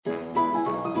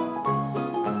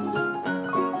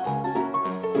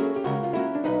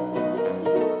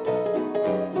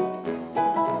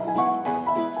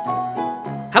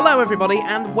Hello, everybody,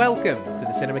 and welcome to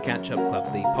the Cinema Catch-Up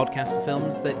Club, the podcast for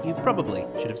films that you probably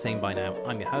should have seen by now.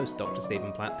 I'm your host, Dr.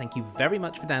 Stephen Platt. Thank you very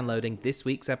much for downloading this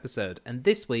week's episode. And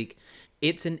this week,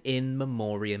 it's an in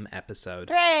memoriam episode.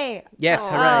 Hooray! Yes,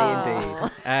 hooray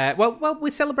indeed. Well,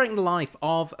 we're celebrating the life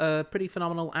of a pretty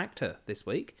phenomenal actor this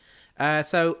week.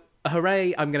 So,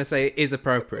 hooray, I'm going to say, is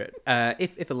appropriate,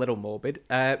 if a little morbid.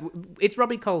 It's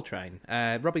Robbie Coltrane.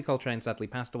 Robbie Coltrane sadly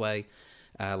passed away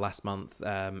last month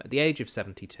at the age of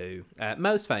 72.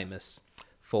 Most famous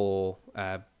for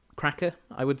Cracker,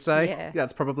 I would say. Yeah.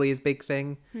 That's probably his big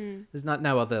thing. There's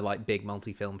no other like big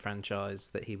multi-film franchise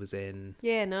that he was in.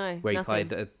 Yeah, no. Where he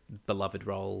played a beloved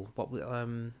role.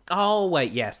 Oh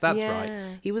wait, yes, that's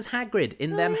right. He was Hagrid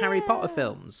in them Harry Potter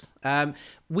films.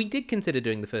 We did consider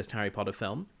doing the first Harry Potter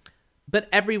film, but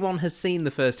everyone has seen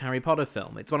the first Harry Potter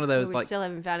film. It's one of those we still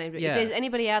haven't found it. But yeah. If there's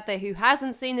anybody out there who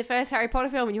hasn't seen the first Harry Potter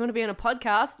film and you want to be on a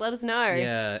podcast, let us know.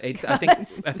 Yeah, I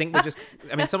think we're just.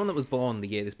 I mean, someone that was born the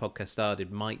year this podcast started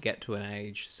might get to an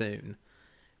age soon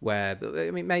where,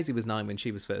 I mean, Maisie was 9 when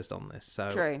she was first on this. So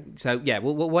True. So yeah,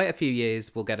 we'll wait a few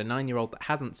years. We'll get a 9-year-old that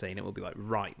hasn't seen it. We'll be like,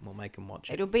 right, we'll make them watch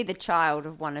it. It'll be the child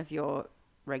of one of your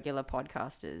regular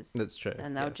podcasters. That's true.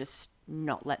 And they'll just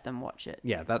not let them watch it.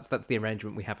 Yeah, that's the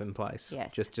arrangement we have in place.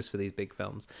 Yes. Just for these big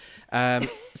films.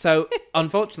 So,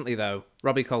 unfortunately, though,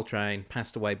 Robbie Coltrane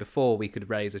passed away before we could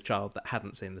raise a child that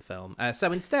hadn't seen the film.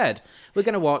 So instead, we're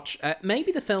going to watch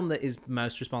maybe the film that is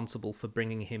most responsible for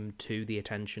bringing him to the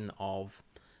attention of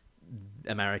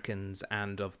Americans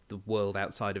and of the world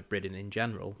outside of Britain in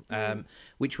general,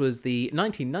 which was the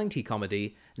 1990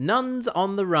 comedy Nuns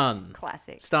on the Run.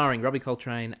 Classic. Starring Robbie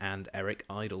Coltrane and Eric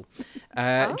Idle.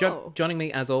 Joining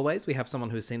me, as always, we have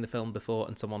someone who has seen the film before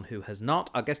and someone who has not.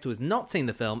 Our guest who has not seen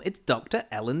the film, it's Dr.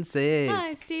 Ellen Sears.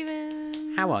 Hi,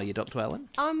 Stephen. How are you, Dr. Ellen?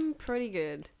 I'm pretty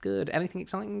good. Good. Anything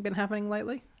exciting been happening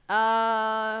lately?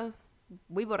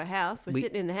 We bought a house. We're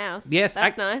sitting in the house. Yes.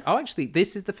 That's nice. Oh, actually,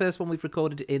 this is the first one we've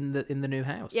recorded in the new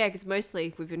house. Yeah, because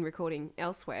mostly we've been recording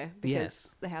elsewhere because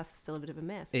the house is still a bit of a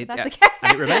mess. But that's okay.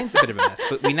 And it remains a bit of a mess,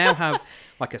 but we now have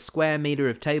like a square metre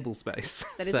of table space.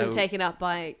 That isn't taken up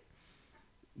by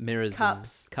mirrors,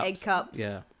 cups, and egg cups.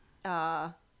 Yeah.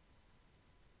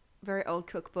 Very old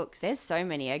cookbooks. There's so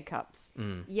many egg cups.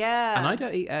 Yeah. And I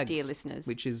don't eat eggs, dear listeners.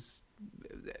 which is,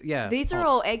 yeah. These are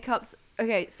all egg cups.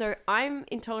 Okay, so I'm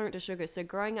intolerant to sugar. So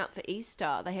growing up for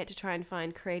Easter, they had to try and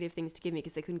find creative things to give me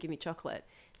because they couldn't give me chocolate.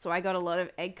 So I got a lot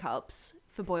of egg cups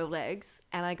for boiled eggs,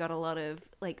 and I got a lot of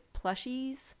like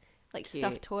plushies, like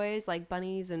stuffed toys, like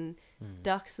bunnies and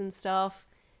ducks and stuff.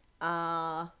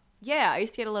 Yeah, I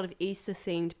used to get a lot of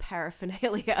Easter-themed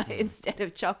paraphernalia instead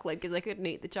of chocolate because I couldn't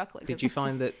eat the chocolate. Did you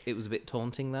find that it was a bit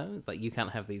taunting though? It's like, you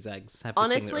can't have these eggs. Have this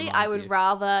Honestly, thing that I reminds would you.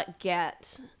 rather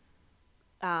get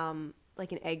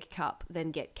like an egg cup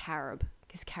than get carob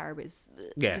because carob is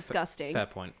disgusting. Fair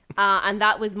point. And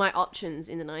that was my options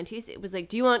in the 90s. It was like,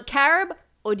 do you want carob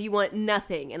or do you want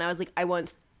nothing? And I was like, I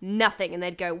want nothing. And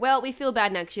they'd go, well, we feel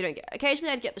bad now because you don't get.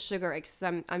 Occasionally, I'd get the sugar eggs.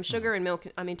 I'm sugar and milk.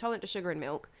 I'm intolerant to sugar and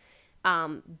milk.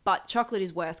 But chocolate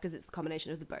is worse because it's the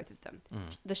combination of the both of them.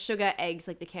 The sugar eggs,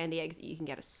 like the candy eggs that you can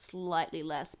get, are slightly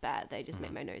less bad. They just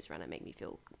make my nose run and make me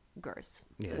feel gross.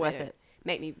 Yes. Worth it.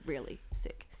 Make me really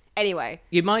sick. Anyway.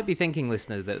 You might be thinking,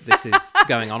 listener, that this is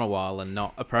going on a while and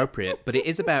not appropriate, but it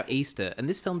is about Easter, and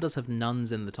this film does have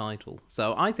nuns in the title,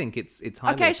 so I think it's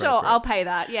highly Okay, sure, appropriate. I'll pay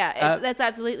that. Yeah, that's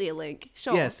absolutely a link.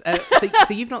 Sure. Yes.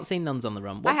 So you've not seen Nuns on the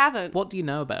Run. I haven't. What do you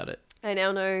know about it? I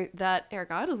now know that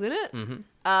Eric Idle's in it, and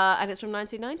it's from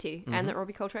 1990, and that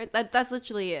Robbie Coltrane. That's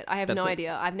literally it. I have no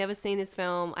idea. I've never seen this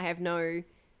film. I have no,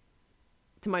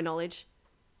 to my knowledge.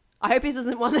 I hope this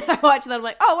isn't one that I watch that I'm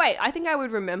like, oh wait, I think I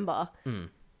would remember.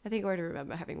 I think I already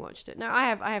remember having watched it. No, I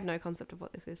have no concept of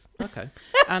what this is. Okay.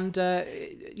 And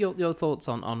your thoughts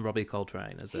on Robbie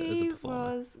Coltrane as a performer?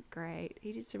 He was great.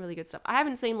 He did some really good stuff. I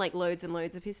haven't seen like loads and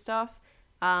loads of his stuff.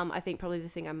 I think probably the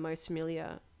thing I'm most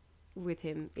familiar with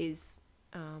him is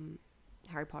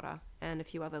Harry Potter and a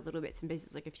few other little bits and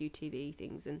pieces, like a few TV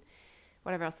things and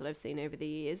whatever else that I've seen over the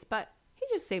years. But he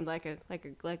just seemed like a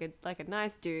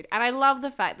nice dude. And I love the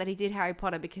fact that he did Harry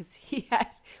Potter because he had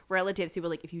relatives who were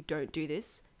like, if you don't do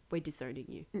this, we're disowning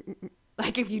you.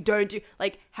 Like, if you don't do,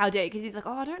 like, how dare you? Because he's like,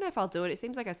 oh, I don't know if I'll do it. It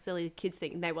seems like a silly kids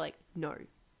thing. And they were like, no,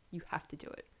 you have to do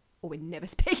it or we're never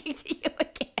speaking to you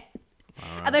again.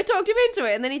 Right. And they talked him into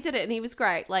it and then he did it and he was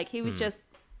great. Like, he was just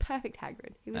perfect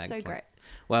Hagrid. He was Excellent. so great.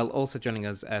 Well, also joining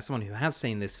us, someone who has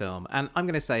seen this film, and I'm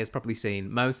going to say has probably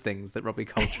seen most things that Robbie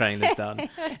Coltrane has done.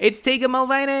 It's Tegan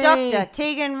Mulvaney. Dr.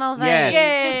 Tegan Mulvaney.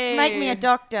 Yes. Just make me a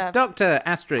doctor. Dr.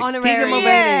 Asterisk. Honorary. Tegan Mulvaney.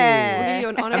 Yeah. We'll give you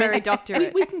an honorary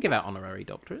doctorate. We can give out honorary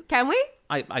doctorates. Can we?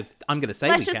 I'm going to say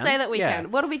Let's we just can. say that we Yeah.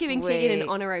 can. What are we giving Tegan Sweet. an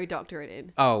honorary doctorate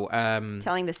in? Oh,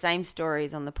 Telling the same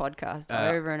stories on the podcast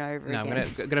over and over no, again.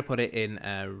 I'm gonna put it in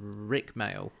Rick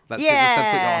Mail. That's Yeah.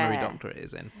 that's what your honorary doctorate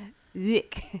is in.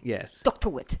 Zick. Yes.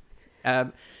 Doctorate.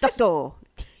 Um, Doctor.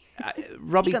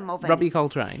 Robbie Tegan Mulvaney. Robbie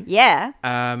Coltrane. Yeah.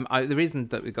 The reason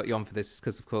that we got you on for this is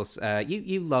because, of course,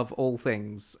 you love all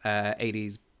things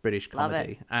 80s British Love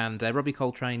comedy, and Robbie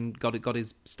Coltrane got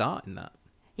his start in that.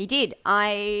 He did.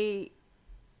 I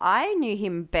knew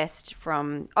him best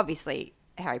from, obviously,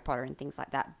 Harry Potter and things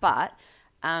like that, but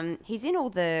he's in all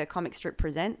the Comic Strip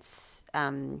Presents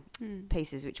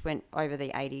pieces, which went over the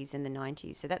 80s and the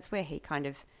 90s. So that's where he kind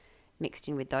of mixed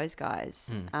in with those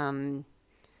guys.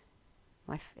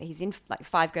 He's in like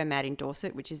Five Go Mad in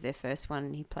Dorset, which is their first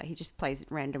one. He just plays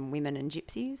random women and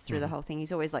gypsies through the whole thing.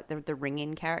 He's always like the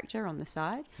ring-in character on the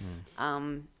side.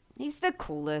 He's the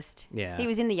coolest. Yeah. He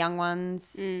was in The Young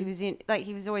Ones. He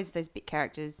was always those big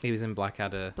characters. He was in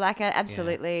Blackadder. Blackadder,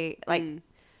 absolutely.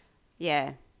 Yeah.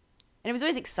 And it was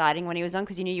always exciting when he was on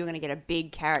because you knew you were going to get a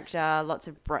big character, lots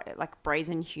of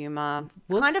brazen humour,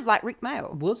 kind of like Rick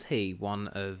Mail. Was he one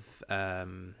of?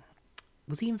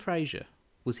 Was he in Frasier?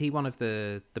 Was he one of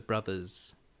the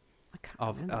brothers? I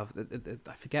can't remember.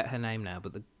 I forget her name now,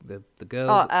 but the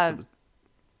girl. that was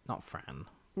not Fran.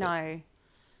 No.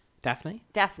 Daphne?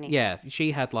 Daphne. Yeah,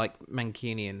 she had like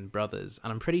Mancunian brothers,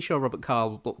 and I'm pretty sure Robert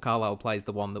Carlyle plays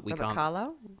the one that we Robert can't.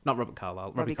 Carlyle? Not Robert Carlyle.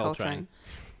 Robbie Robbie Coltrane. Coltrane.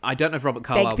 I don't know if Robert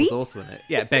Carlyle Begbie? was also in it.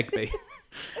 Yeah, Begbie.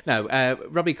 No,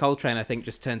 Robbie Coltrane, I think,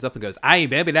 just turns up and goes, "Ay,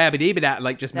 baby, da, dee, da,"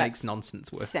 like just makes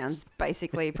nonsense words. Sounds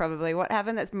basically probably what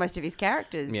happened. That's most of his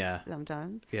characters. Yeah.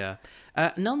 Sometimes. Yeah.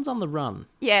 Nuns on the Run.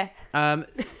 Yeah. Um,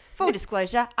 Full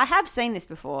disclosure, I have seen this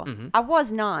before. I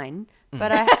was 9,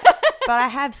 but I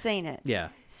have seen it. yeah.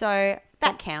 So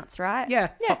that counts, right? Yeah.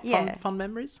 Yeah. Fun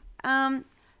memories.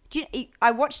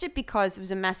 I watched it because I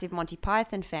was a massive Monty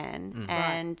Python fan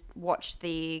and watched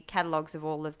the catalogues of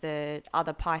all of the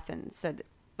other Pythons. So,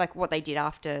 like what they did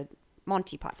after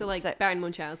Monty Python. So like Baron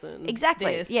Munchausen.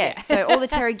 Exactly. this, Yeah. So all the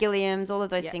Terry Gilliams, all of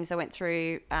those Yeah. things I went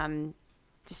through,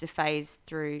 just a phase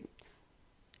through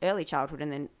early childhood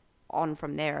and then on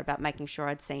from there about making sure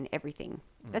I'd seen everything.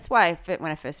 That's why when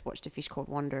I first watched A Fish Called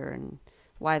Wanda and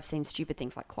why I've seen stupid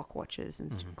things like Clock Watchers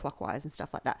and Clockwise and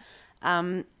stuff like that.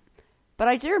 But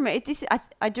I do remember this.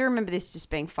 I do remember this just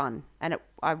being fun, and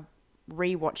I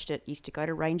rewatched it. Used to go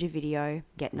to Ranger Video,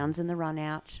 get Nuns in the Run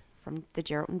out from the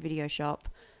Geraldton Video Shop,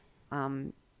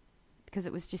 because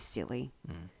it was just silly.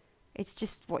 It's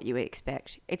just what you would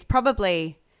expect. It's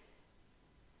probably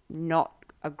not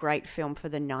a great film for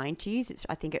the 90s.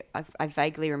 I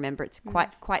vaguely remember it's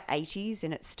quite 80s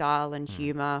in its style and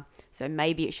humour. So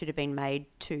maybe it should have been made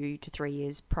 2 to 3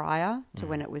 years prior to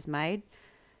when it was made.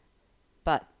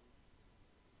 But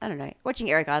I don't know. Watching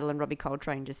Eric Idle and Robbie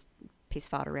Coltrane just piss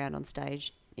fart around on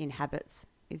stage in habits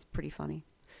is pretty funny.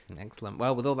 Excellent.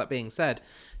 Well, with all that being said,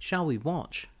 shall we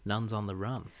watch Nuns on the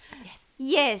Run?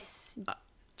 Yes.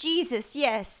 Jesus,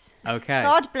 yes. Okay.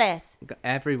 God bless.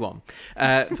 Everyone.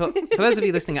 For those of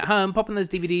you listening at home, pop in those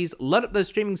DVDs, load up those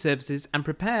streaming services, and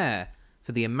prepare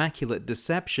for the immaculate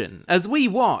deception as we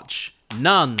watch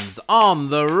Nuns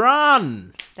on the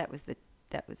Run. That was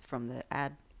from the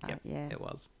ad. Yep, Yeah. it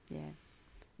was. Yeah.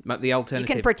 But the You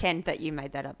alternative. can pretend that you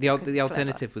made that up. The because it's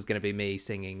alternative was going to be me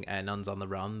singing Nuns on the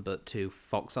Run, but to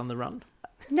Fox on the Run.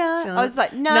 clever. No, I was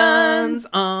like, Nuns nuns.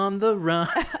 on the Run.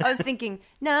 I was thinking,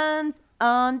 nuns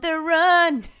on the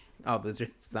run. Oh, there's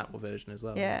that version as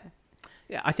well. Yeah,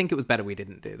 Yeah, I think it was better we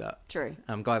didn't do that. true.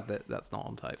 I'm glad that that's not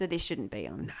on tape. So this shouldn't be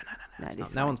on. No, it's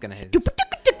this not. No one. one's going to hear this.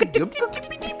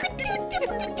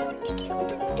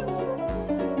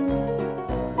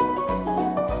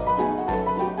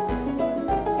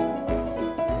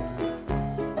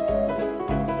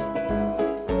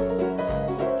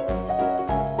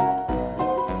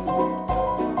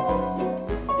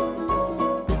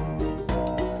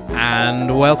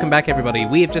 And welcome back, everybody.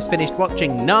 We have just finished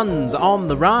watching Nuns on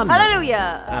the Run.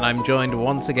 Hallelujah. And I'm joined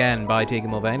once again by Tegan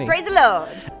Mulvaney Praise the Lord.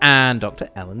 and Dr.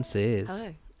 Ellen Sears.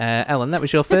 Hello. Ellen, that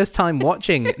was your first time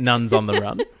watching Nuns on the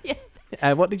Run.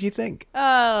 Yeah. What did you think?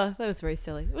 Oh, that was very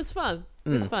silly. It was fun. It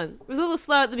was fun. It was a little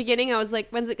slow at the beginning. I was like,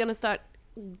 when's it going to start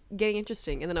getting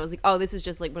interesting? And then I was like, oh, this is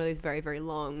just like one of those very, very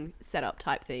long setup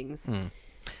type things.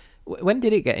 When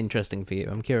did it get interesting for you?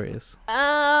 I'm curious.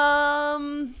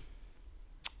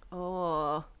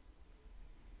 Oh.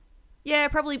 Yeah,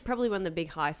 probably when the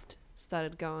big heist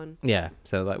started going. Yeah,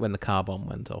 so like when the car bomb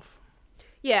went off.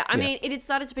 Yeah, I Yeah. mean, it had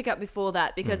started to pick up before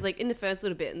that because, like, in the first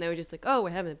little bit, and they were just like, "Oh, we're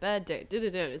having a bad day."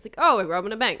 It's like, "Oh, we're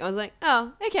robbing a bank." I was like,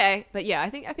 "Oh, okay." But yeah, I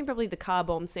think probably the car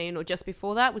bomb scene or just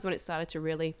before that was when it started to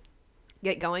really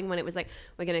get going when it was like,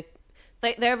 we're going to...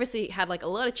 They obviously had like a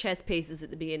lot of chess pieces at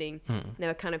the beginning. And they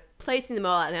were kind of placing them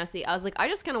all out. And I was like, I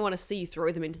just kind of want to see you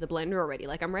throw them into the blender already.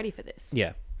 Like, I'm ready for this.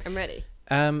 Yeah. I'm ready.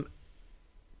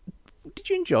 Did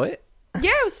you enjoy it? Yeah,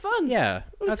 it was fun. Yeah.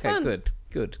 It was okay, fun.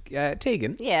 Good.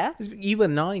 Tegan? Yeah. You were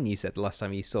 9, you said, the last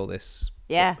time you saw this.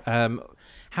 Yeah.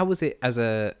 How was it as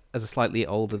a slightly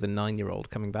older than 9-year-old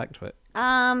coming back to it?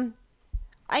 I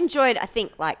enjoyed, I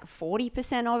think, like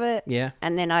 40% of it. Yeah.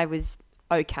 And then I was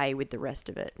okay with the rest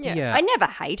of it. Yeah. I never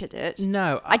hated it.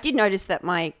 No. I did notice that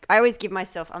I always give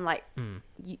myself, I'm like,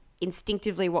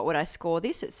 instinctively, what would I score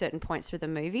this at certain points through the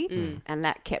movie? And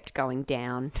that kept going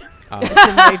down as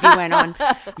the movie went on.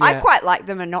 I quite like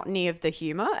the monotony of the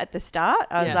humour at the start.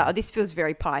 I was like, oh, this feels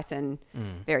very Python,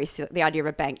 very silly. The idea of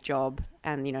a bank job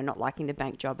and, not liking the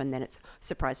bank job, and then it's,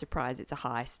 surprise, surprise, it's a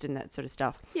heist and that sort of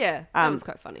stuff. Yeah, that was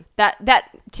quite funny. That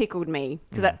tickled me,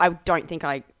 because I don't think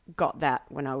I got that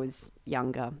when I was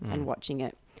younger and watching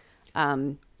it.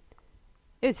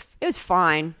 It was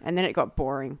fine, and then it got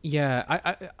boring. Yeah,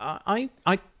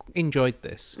 I enjoyed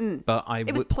this, but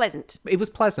It was pleasant. It was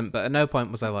pleasant, but at no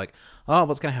point was I like, oh,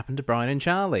 what's going to happen to Brian and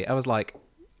Charlie? I was like,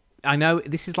 I know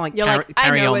this is like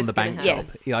carry on the bank job.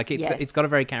 Yes. Like it's got a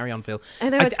very carry on feel. I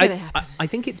know it's going to happen. I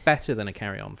think it's better than a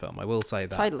carry on film. I will say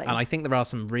that. Totally. And I think there are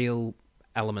some real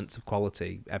elements of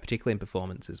quality, particularly in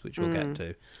performances, which we'll get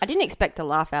to. I didn't expect to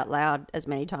laugh out loud as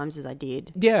many times as I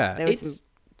did. Yeah, There was some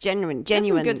genuine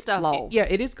good stuff. lols. Yeah,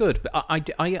 it is good, but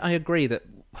I agree that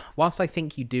whilst I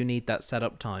think you do need that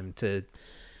setup time to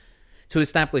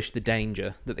establish the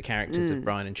danger that the characters of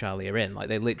Brian and Charlie are in, like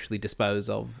they literally dispose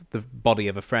of the body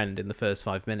of a friend in the first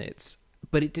 5 minutes,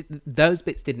 but those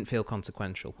bits didn't feel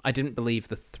consequential. I didn't believe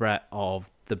the threat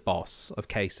of the boss of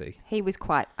Casey. He was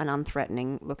quite an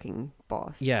unthreatening looking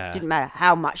boss. Yeah. Didn't matter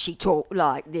how much he talked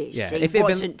like this. Yeah. He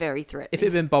wasn't very threatening. If it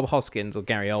had been Bob Hoskins or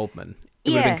Gary Oldman, it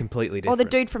would have been completely different. Or the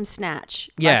dude from Snatch.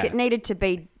 Yeah. Like, it needed to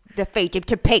be the feet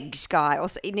to pigs guy. Or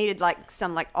it needed like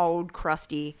some like old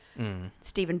crusty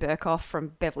Stephen Burkoff from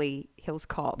Beverly Hills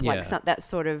Cop. Like that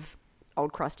sort of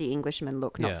old crusty Englishman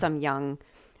look, not some young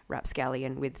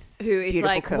rapscallion with who is beautiful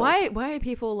like, curls. why are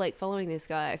people like following this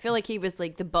guy? I feel like he was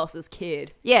like the boss's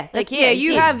kid. Yeah. Like, he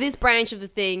you did. have this branch of the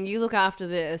thing, you look after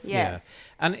this. Yeah.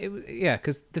 And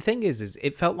because the thing is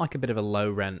it felt like a bit of a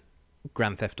low rent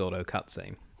Grand Theft Auto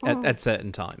cutscene at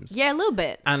certain times. Yeah, a little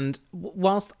bit. And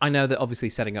whilst I know that obviously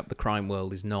setting up the crime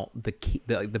world is not the key,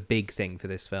 the big thing for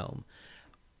this film,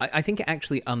 I think it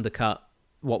actually undercut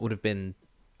what would have been,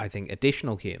 I think,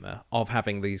 additional humour of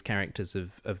having these characters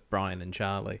of Brian and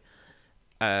Charlie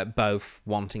both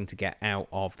wanting to get out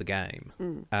of the game.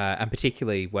 And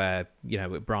particularly where,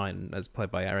 Brian, as played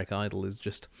by Eric Idle, is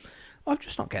just... I'm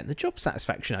just not getting the job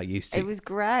satisfaction I used to. It was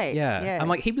great. Yeah. And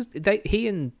like he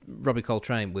and Robbie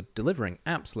Coltrane were delivering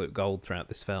absolute gold throughout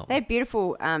this film. They had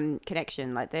beautiful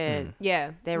connection. Like their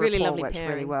really rapport lovely worked pairing.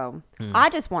 really well. I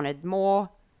just wanted more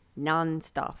nun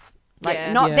stuff. Like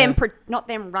Yeah. not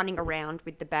them running around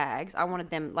with the bags. I wanted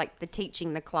them like the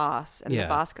teaching the class and the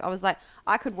basket. I was like,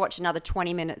 I could watch another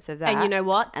 20 minutes of that. And you know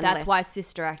what? and That's less. why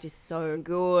Sister Act is so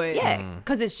good. Yeah.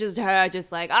 Because it's just her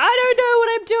just like, I don't know what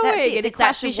I'm doing. That's it. And It's a it's that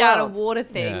clash of fish out of worlds. water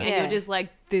thing. Yeah. And Yeah. you're just like,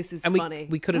 this is And funny.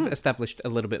 we could have established a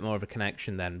little bit more of a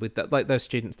connection then with like those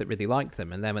students that really liked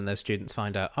them, and then when those students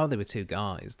find out, oh, they were two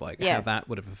guys, like how that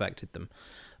would have affected them.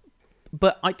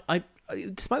 But I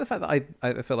despite the fact that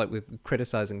I feel like we're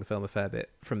criticizing the film a fair bit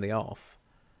from the off,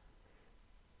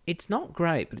 it's not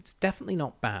great, but it's definitely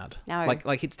not bad. No.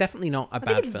 Like it's definitely not a I bad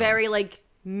think it's film. very like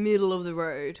middle of the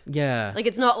road. Yeah. Like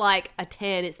it's not like a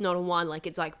 10, it's not a 1, like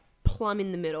it's like plumb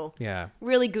in the middle. Yeah.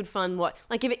 Really good fun. What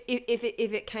like if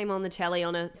it came on the telly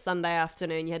on a Sunday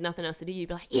afternoon, you had nothing else to do, you'd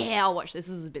be like, yeah, I'll watch this.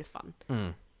 This is a bit of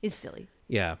fun. It's silly.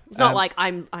 Yeah. It's not like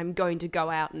I'm going to go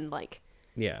out and like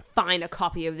Yeah. find a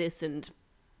copy of this and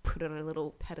put it on a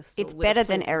little pedestal. It's with a better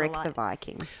than plinth of Eric light. the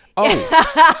Viking.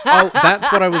 Oh,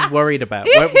 that's what I was worried about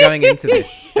going into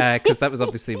this, because that was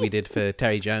obviously we did for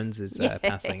Terry Jones's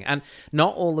passing, and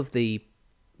not all of the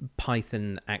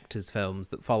Python actors' films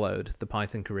that followed the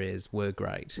Python careers were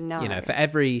great. No. For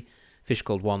every Fish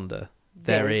Called Wanda,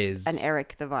 There's an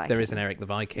Eric the Viking. There is an Eric the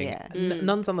Viking. Yeah.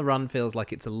 Nuns on the Run feels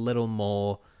like it's a little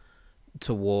more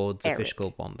towards Eric. a Fish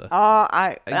Called Wanda. Oh,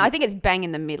 I think it's bang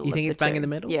in the middle. You think of it's the bang two. in the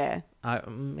middle? Yeah.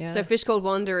 Yeah. So Fish Called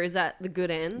Wanda is at the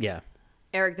good end. Yeah.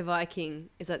 Eric the Viking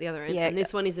is at the other end. Yeah. And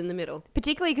this one is in the middle.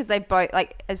 Particularly because they both,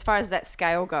 like, as far as that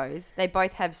scale goes, they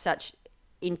both have such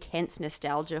intense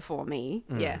nostalgia for me.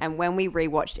 Yeah. And when we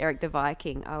rewatched Eric the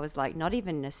Viking, I was like, not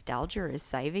even nostalgia is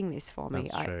saving this for me.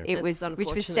 That's true. It was, That's which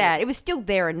was unfortunate. sad. It was still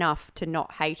there enough to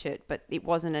not hate it, but it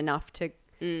wasn't enough to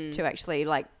actually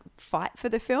like fight for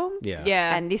the film. Yeah.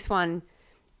 Yeah. And this one,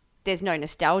 there's no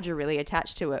nostalgia really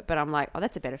attached to it, but I'm like, oh,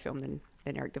 that's a better film than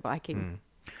Eric the Viking.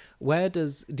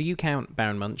 Do you count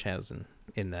Baron Munchausen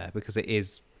in there? Because it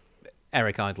is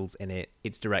Eric Idle's in it.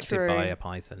 It's directed True. by a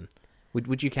Python.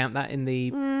 Would you count that in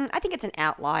the... I think it's an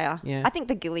outlier. Yeah. I think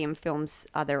the Gilliam films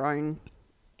are their own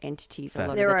entities Fair. a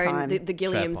lot Their of the own, time. the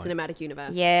Gilliam point. Cinematic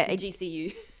Universe. Yeah, The it-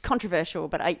 GCU. Controversial,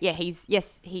 but he's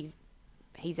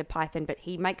a Python, but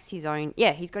he makes his own.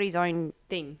 Yeah, he's got his own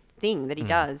Thing. thing that he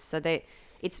does. So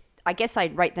it's. I guess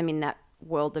I'd rate them in that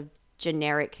world of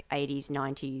generic 80s,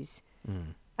 90s,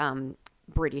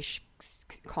 British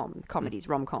comedies,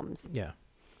 rom-coms, Yeah.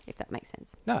 if that makes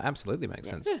sense. No, absolutely makes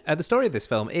sense. The story of this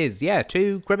film is,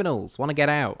 two criminals want to get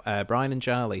out, Brian and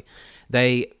Charlie.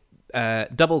 They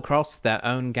double-cross their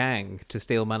own gang to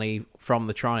steal money from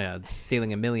the triads, stealing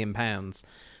 £1 million,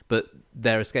 but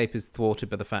their escape is thwarted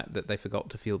by the fact that they forgot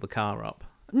to fuel the car up,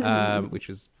 which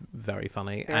was very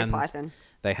funny. Very and Python.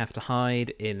 they have to hide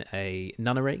in a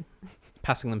nunnery,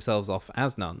 passing themselves off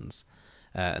as nuns,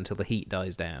 until the heat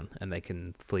dies down and they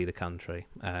can flee the country.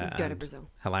 Go to and Brazil.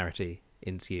 Hilarity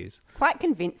ensues. Quite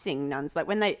convincing nuns. Like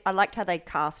I liked how they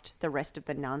cast the rest of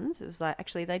the nuns. It was like,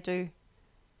 actually, they do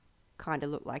kind of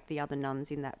look like the other nuns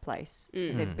in that place.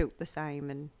 They're built the same,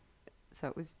 and so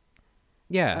it was.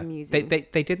 Yeah, Amusing.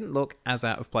 They didn't look as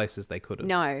out of place as they could have.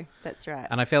 No, that's right.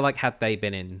 And I feel like had they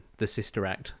been in the Sister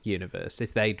Act universe,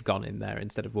 if they'd gone in there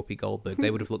instead of Whoopi Goldberg, they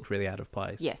would have looked really out of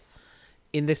place. Yes.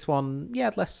 In this one,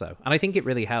 less so. And I think it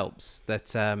really helps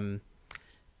that...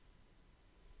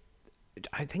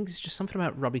 I think it's just something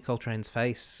about Robbie Coltrane's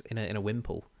face in a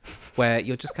wimple, where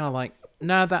you're just kind of like,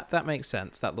 no, that makes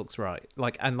sense. That looks right.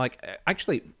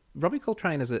 Actually, Robbie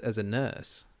Coltrane as a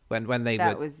nurse, when they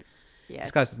That were was, yes.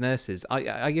 disguised as nurses,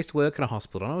 I used to work in a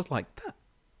hospital, and I was like,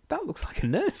 that looks like a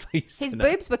nurse. I used His to know.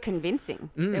 boobs were convincing.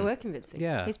 They were convincing.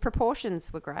 Yeah. His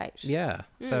proportions were great. Yeah.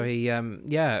 So he,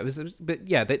 it was, but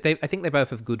yeah, they I think they both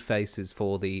have good faces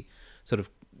for the sort of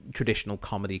traditional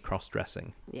comedy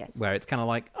cross-dressing. Yes. Where it's kind of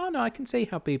like, oh no, I can see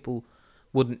how people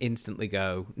wouldn't instantly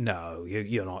go, no,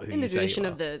 you're not who In you the say you tradition are.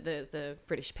 of the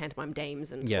British pantomime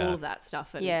dames and Yeah. all of that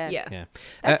stuff. And Yeah. Yeah.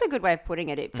 That's a good way of putting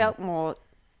it. It felt more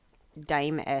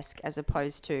dame-esque as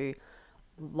opposed to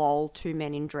lol, two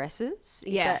men in dresses.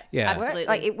 If Yeah. that Yeah. worked. Absolutely.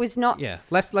 Like it was not. Yeah.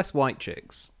 Less white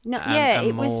chicks. No, And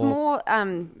it was more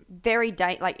very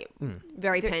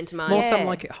very pantomime. more Yeah. Some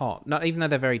Like It Hot. Not even though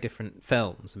they're very different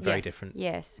films and very Yes. different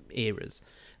Yes, eras.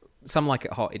 Some Like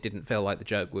It Hot, it didn't feel like the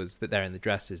joke was that they're in the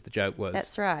dresses. The joke was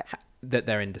that's right. that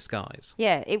they're in disguise.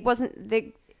 Yeah, it wasn't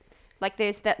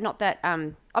there's that, not that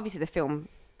obviously the film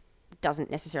doesn't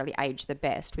necessarily age the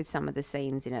best with some of the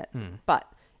scenes in it, but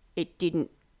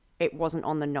it wasn't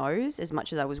on the nose as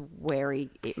much as I was wary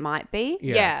it might be.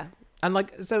 Yeah. And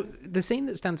so the scene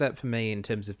that stands out for me in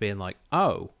terms of being like,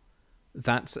 oh,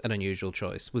 that's an unusual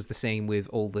choice, was the scene with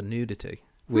all the nudity.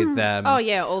 With Oh,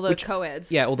 yeah, all the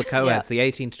co-eds. Yeah, all the co-eds, Yeah. the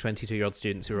 18 to 22-year-old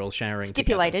students who are all showering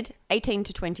Stipulated 18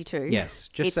 to 22. together. Yes,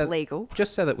 it's legal.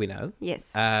 Just so that we know.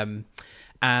 Yes.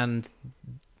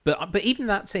 But even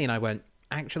that scene, I went,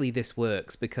 actually, this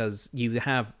works because you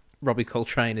have Robbie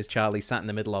Coltrane as Charlie sat in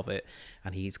the middle of it,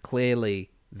 and he's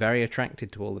clearly very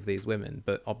attracted to all of these women,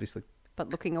 but obviously but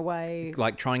looking away.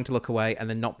 like trying to look away and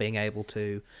then not being able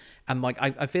to, and like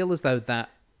I feel as though that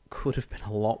could have been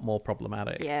a lot more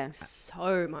problematic. Yeah.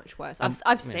 So much worse.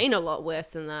 I've seen a lot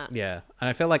worse than that. Yeah, and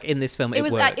I feel like in this film It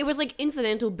was works. it was like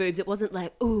incidental boobs. It wasn't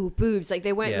like, ooh, boobs. Like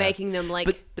they weren't Yeah. making them like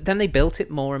But then they built it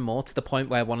more and more to the point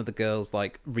where one of the girls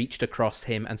like reached across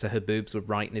him, and so her boobs were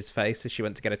right in his face as she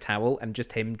went to get a towel, and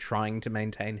just him trying to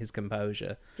maintain his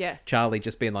composure. Yeah. Charlie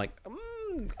just being like,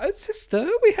 sister,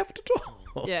 we have to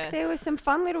talk. Yeah. There were some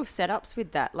fun little setups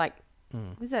with that. Like,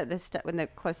 was that when they're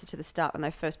closer to the start, when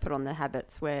they first put on the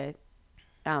habits, where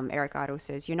Eric Idle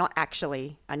says, "You're not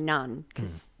actually a nun,"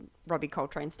 because Robbie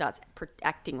Coltrane starts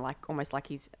acting like almost like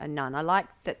he's a nun. I like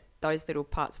that those little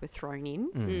parts were thrown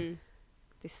in.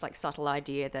 This like subtle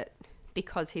idea that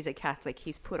because he's a Catholic,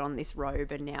 he's put on this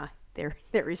robe, and now there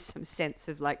is some sense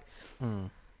of like,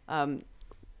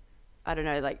 I don't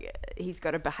know, like he's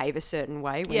got to behave a certain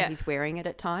way when he's wearing it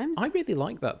at times. I really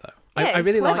like that though. Yeah, I it's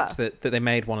really clever. liked that they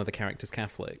made one of the characters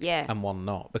Catholic, Yeah. and one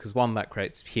not, because one, that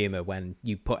creates humour when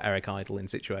you put Eric Idle in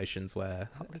situations where,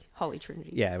 Holy Trinity.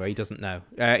 yeah, where he doesn't know.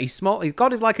 He's small.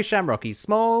 God is like a shamrock. He's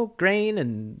small, green,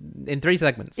 and in 3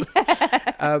 segments.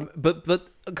 But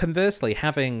conversely,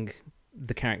 having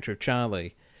the character of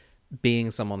Charlie being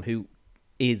someone who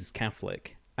is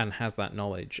Catholic and has that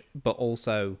knowledge, but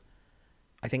also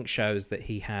I think shows that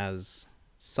he has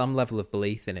some level of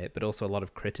belief in it, but also a lot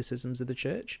of criticisms of the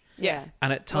church. Yeah.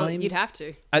 And at times, Well, you'd have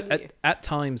to. wouldn't you? at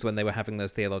times when they were having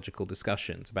those theological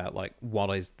discussions about like what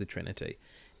is the Trinity,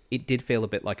 it did feel a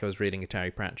bit like I was reading a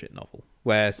Terry Pratchett novel,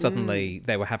 where suddenly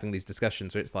they were having these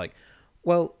discussions where it's like,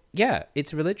 well, yeah,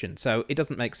 it's a religion, so it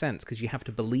doesn't make sense because you have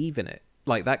to believe in it.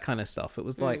 Like that kind of stuff. It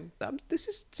was like, this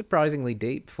is surprisingly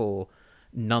deep for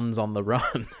Nuns on the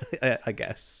Run, I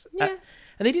guess. Yeah.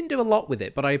 And they didn't do a lot with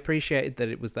it, but I appreciated that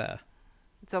it was there.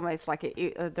 It's almost like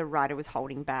the writer was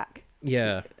holding back.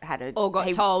 Yeah. Or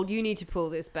got told, you need to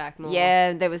pull this back more.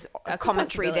 Yeah, there was a That's a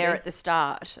commentary there possibility. at the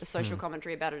start, a social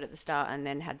commentary about it at the start, and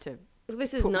then had to. Well,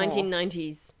 this is put more.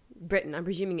 1990s Britain. I'm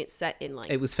presuming it's set in like...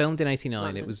 It was filmed in 89.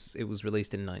 London. It was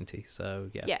released in 90, so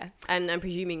yeah. Yeah, and I'm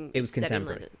presuming It was it's set in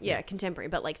contemporary. London. Yeah, contemporary,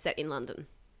 but like set in London.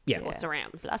 Yeah. Or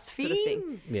surrounds. Blaspheme. Sort of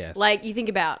thing. Yes. Like, you think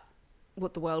about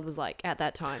what the world was like at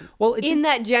that time. Well, it's in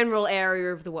that general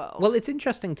area of the world. Well, it's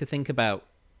interesting to think about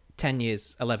 10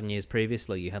 years, 11 years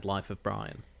previously, you had Life of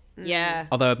Brian. yeah.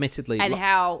 Although, admittedly... And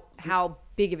how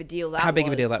big of a deal that was. how big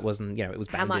of a deal that was, and it was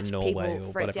How banned much in Norway people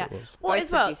or freaked whatever out. it was. Well, Both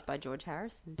as well. produced by George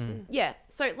Harrison too. Yeah.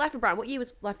 So, Life of Brian. What year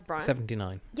was Life of Brian?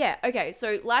 79. Yeah, okay.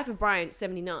 So Life of Brian,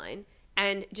 79.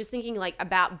 And just thinking like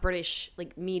about British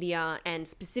like media and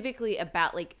specifically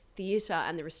about like theatre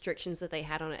and the restrictions that they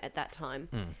had on it at that time,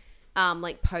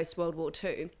 like post World War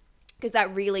II, because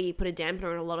that really put a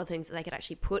dampener on a lot of things that they could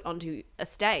actually put onto a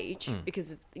stage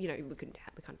because of, we couldn't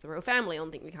have the kind of the royal family on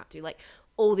thing, we can't do like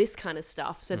all this kind of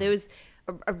stuff. So there was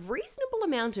a reasonable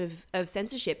amount of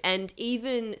censorship, and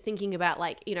even thinking about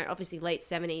like, obviously late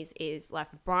 70s is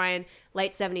Life of Brian,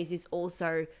 late 70s is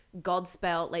also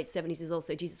Godspell, late 70s is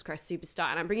also Jesus Christ Superstar,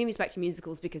 and I'm bringing this back to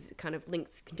musicals because it kind of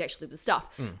links contextually with stuff,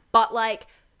 but like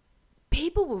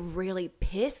people were really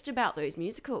pissed about those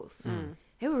musicals.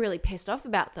 They were really pissed off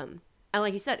about them, and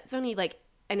like you said, it's only like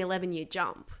an 11-year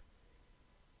jump,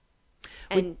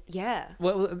 and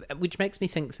Well, which makes me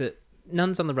think that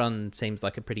Nuns on the Run seems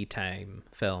like a pretty tame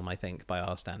film, I think, by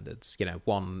our standards.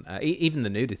 Even the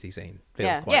nudity scene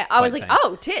feels quite yeah, I was quite like, tame.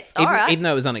 oh, tits, all right. Even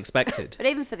though it was unexpected. But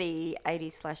even for the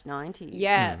 80s/90s,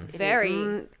 Yeah,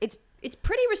 very. It's It's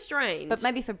pretty restrained. but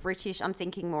maybe for British, I'm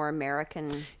thinking more American.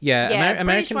 Yeah, Yeah,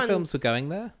 British American ones- films were going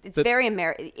there. It's but- very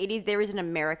American. There is an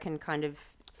American kind of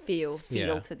feel.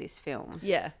 Yeah. to this film.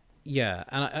 Yeah. Yeah,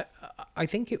 and I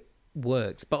think it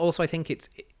works, but also I think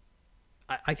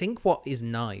I think what is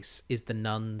nice is the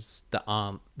nuns that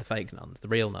aren't the fake nuns, the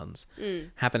real nuns,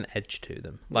 have an edge to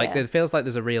them. Like Yeah. it feels like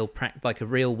there's a real like a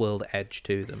real world edge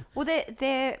to them. Well,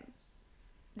 they're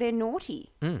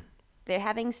naughty. They're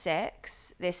having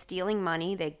sex. They're stealing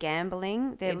money. They're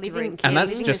gambling. They're living. drinking. And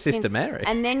that's living just the sin. Sister Mary.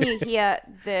 And then you hear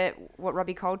what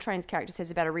Robbie Coltrane's character says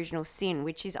about original sin,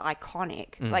 which is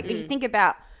iconic. Like when you think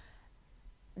about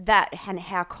that and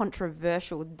how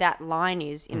controversial that line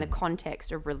is in the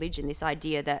context of religion, this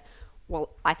idea that,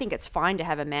 well, I think it's fine to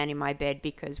have a man in my bed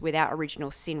because without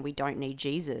original sin, we don't need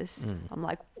Jesus. I'm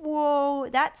like, whoa,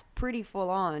 that's pretty full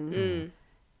on.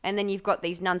 And then you've got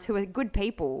these nuns who are good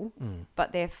people,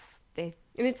 but they're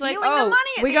And it's like, stealing the money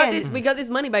at we the got end. this. We got this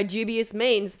money by dubious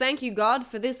means. Thank you, God,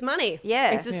 for this money.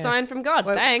 Yeah. it's a sign from God.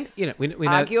 Well, Thanks. we know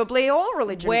Arguably, all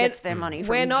religion gets their money from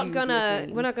We're not dubious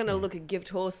gonna means. look a gift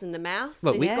horse in the mouth.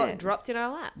 Look, This we- got dropped in our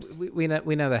laps. we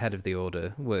know the head of the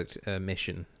order worked a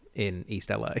mission in East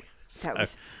LA. That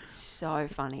was so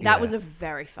funny. That was a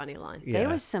very funny line. Yeah. There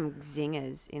was some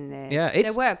zingers in there. Yeah,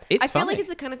 it's There were. It's I feel funny. like it's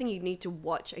the kind of thing you need to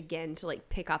watch again to like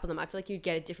pick up on them. I feel like you'd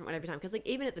get a different one every time because like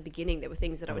even at the beginning there were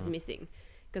things that I was missing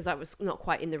because I was not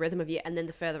quite in the rhythm of it. And then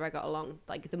the further I got along,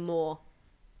 like the more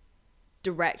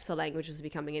direct the language was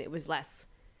becoming, and it was less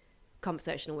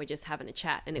conversational. We're just having a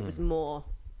chat, and it was more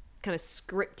kind of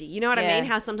scripty. You know what I Yeah. mean?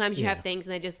 How sometimes you Yeah. have things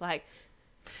and they're just like,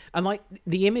 And like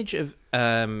the image of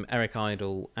Eric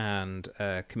Idle and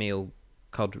Camille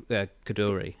Kaduri,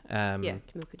 yeah, Camille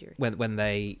Kuduri. when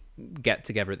they get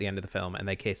together at the end of the film and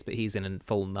they kiss, but he's in a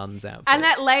full nun's outfit. And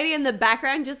that lady in the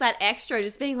background, just that extra,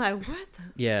 just being like, what the?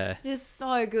 yeah. Just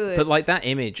so good. But like that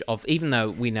image of, even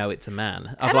though we know it's a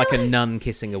man, of like a nun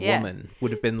kissing a Yeah. woman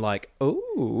would have been like,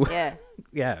 oh, Yeah.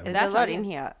 yeah. There's That's a lot right, in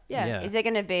here. yeah. Yeah. Is there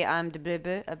going to be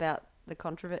about the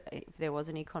controversy, if there was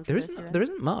any controversy? There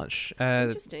isn't much.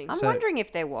 Interesting. I'm so- wondering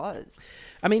if there was.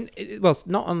 I mean, well, it's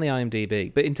not on the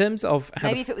IMDb, but in terms of how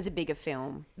Maybe if it was a bigger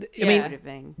film, I it mean, would have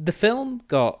been. the film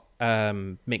got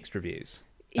mixed reviews.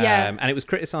 Yeah. And it was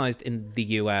criticised in the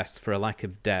US for a lack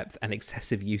of depth and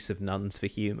excessive use of nuns for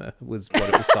humour, was what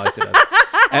it was cited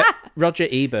as. Roger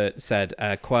Ebert said,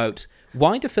 quote,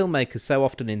 "Why do filmmakers so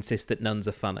often insist that nuns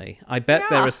are funny? I bet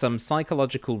there Yeah. are some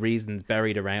psychological reasons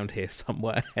buried around here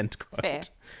somewhere," end quote. Fair.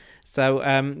 So,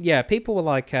 yeah, people were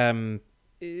like,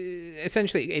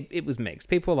 essentially, it was mixed.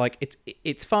 People were like,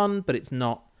 it's fun, but it's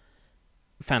not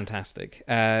fantastic.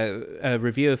 A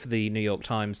reviewer for the New York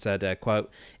Times said, quote,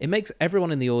 "It makes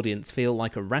everyone in the audience feel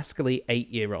like a rascally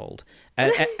 8-year-old.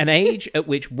 An age at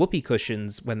which whoopee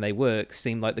cushions, when they work,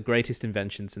 seem like the greatest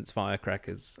invention since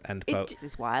firecrackers," end quote. This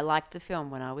is why I liked the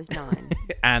film when I was 9.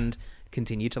 And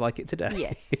continue to like it today.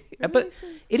 Yes. But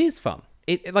it is fun.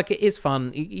 It is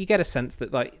fun. You get a sense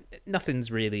that like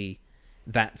nothing's really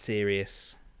that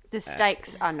serious. The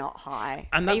stakes are not high,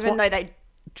 and that's even though they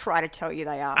try to tell you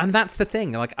they are. And that's the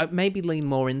thing. Like, I maybe lean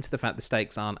more into the fact the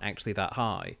stakes aren't actually that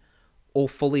high, or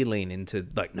fully lean into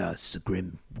like, no, it's a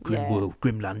grim world,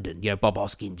 grim London. You know, Bob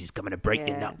Hoskins is coming to break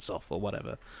your nuts off or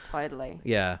whatever. Totally.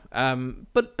 Yeah.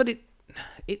 But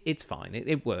it's fine.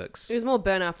 It works. It was more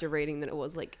burn after reading than it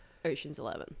was like Ocean's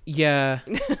 11. Yeah.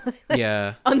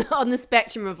 Yeah. On the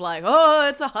spectrum of like, oh,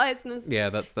 it's a heist and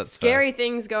there's that's scary fair.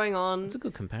 things going on. It's a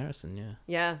good comparison. Yeah.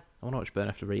 Yeah. I want to watch Burn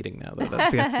After Reading now, though.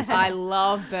 That's the I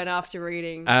love Burn After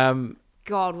Reading.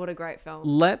 God, what a great film.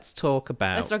 Let's talk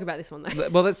about this one though.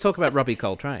 Well, let's talk about Robbie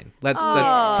Coltrane. Let's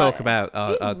talk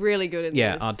about he's really good in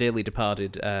this. our dearly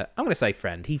departed. I'm going to say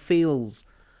friend. He feels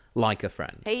like a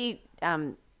friend. He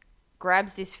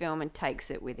grabs this film and takes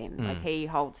it with him. Like he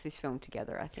holds this film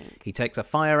together, I think. He takes a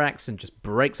fire axe and just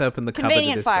breaks open the cupboard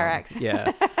of this fire film. axe.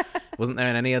 Yeah. Wasn't there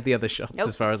in any of the other shots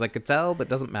as far as I could tell, but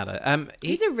doesn't matter.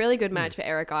 He's a really good match for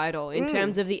Eric Idle in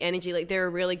terms of the energy. Like they're a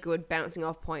really good bouncing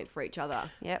off point for each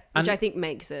other. Yep. Which I think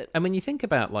makes it. And when you think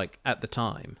about like at the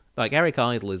time, like Eric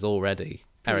Idle is already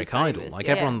Eric famous, Idle. Like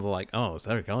yeah. everyone's like, oh, it's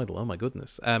Eric Idle. Oh my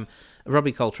goodness.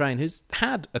 Robbie Coltrane, who's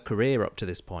had a career up to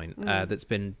this point that's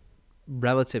been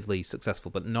relatively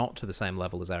successful, but not to the same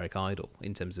level as Eric Idle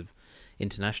in terms of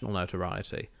international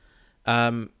notoriety.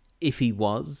 If he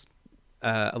was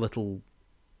a little,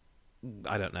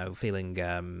 I don't know,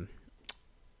 feeling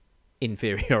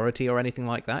inferiority or anything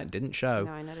like that, it didn't show.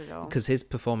 No, not at all. Because his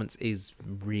performance is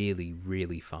really,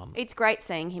 really fun. It's great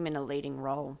seeing him in a leading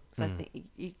role. So I think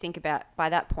you think about, by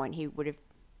that point,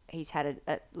 he's had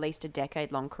at least a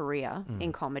decade-long career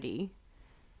in comedy,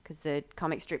 because the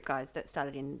comic strip guys that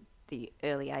started in the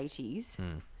early 80s,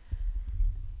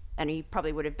 and he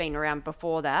probably would have been around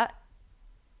before that,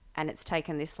 and it's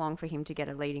taken this long for him to get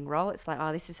a leading role. It's like,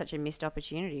 oh, this is such a missed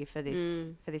opportunity for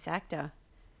this actor.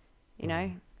 You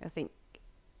know, I think,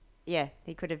 yeah,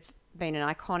 he could have been an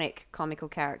iconic comical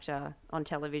character on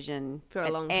television for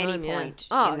a long at any time, yeah. point.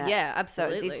 Oh, in that. yeah,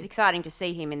 absolutely. So it's exciting to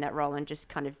see him in that role and just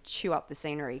kind of chew up the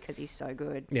scenery because he's so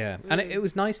good. Yeah, and it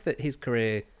was nice that his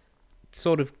career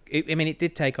sort of, it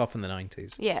did take off in the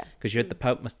 90s. Yeah. Because you had The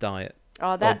Pope Must Diet.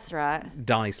 Oh, that's right.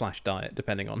 Die/Diet,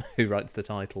 depending on who writes the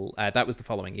title. That was the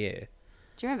following year.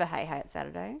 Do you remember Hey Hey It's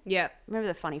Saturday? Yeah. Remember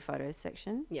the funny photos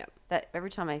section? Yeah. That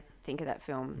every time I think of that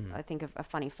film, I think of a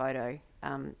funny photo.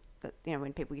 That, you know,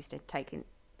 when people used to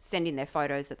send in their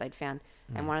photos that they'd found,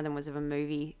 and one of them was of a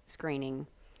movie screening,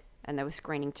 and they were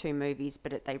screening two movies,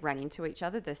 but they ran into each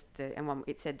other. And one,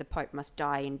 it said The Pope Must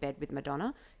Die in Bed with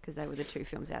Madonna, because they were the two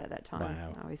films out at that time.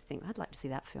 Wow. I always think I'd like to see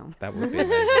that film. That would be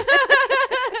amazing.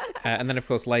 And then, of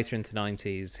course, later into the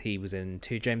 90s, he was in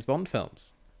 2 James Bond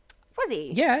films. Was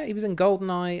he? Yeah, he was in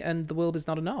GoldenEye and The World Is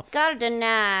Not Enough.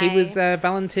 GoldenEye. He was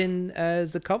Valentin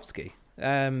Zukovsky.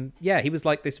 He was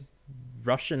like this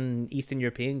Russian Eastern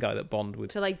European guy that Bond would...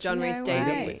 To like John No Rhys way.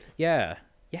 Davies. Yeah,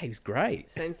 he was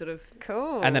great. Same sort of...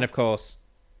 Cool. And then, of course,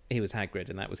 he was Hagrid,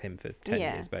 and that was him for 10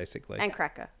 years, basically. And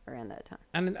Cracker around that time.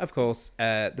 And, of course,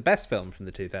 the best film from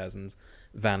the 2000s,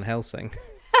 Van Helsing.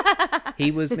 He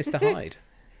was Mr. Hyde.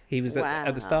 He was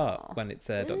at the start when it's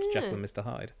Dr. Jekyll and Mr.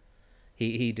 Hyde.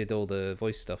 He did all the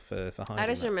voice stuff for Hyde. I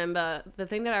just remember, the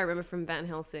thing that I remember from Van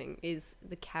Helsing is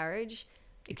the carriage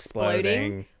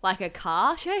Exploding. like a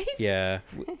car chase. Yeah.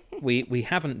 We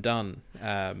haven't done...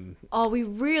 we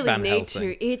really Van need Helsing.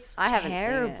 to. It's I haven't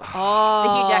terrible. seen it. Oh,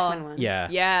 The Hugh Jackman one. Yeah.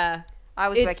 Yeah. I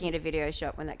was It's- working at a video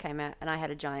shop when that came out, and I had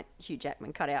a giant Hugh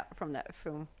Jackman cut out from that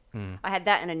film. I had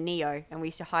that and a Neo, and we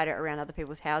used to hide it around other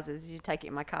people's houses. You'd take it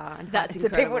in my car, and That's so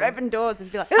people would incredible. open doors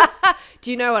and be like, Do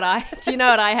you know what I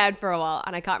had for a while?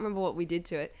 And I can't remember what we did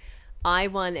to it. I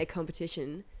won a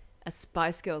competition, a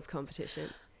Spice Girls competition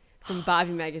from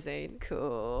Barbie magazine.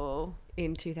 "Cool."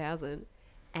 In 2000,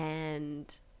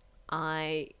 and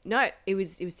it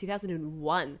was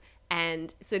 2001,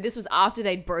 and so this was after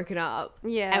they'd broken up.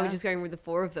 Yeah. And we're just going with the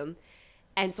 4 of them.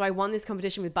 And so I won this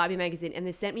competition with Barbie magazine, and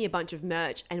they sent me a bunch of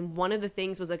merch, and one of the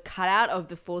things was a cutout of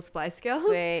the 4 Spice Girls.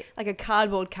 Sweet. Like a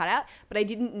cardboard cutout, but I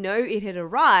didn't know it had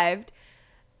arrived,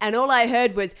 and all I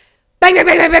heard was bang, bang,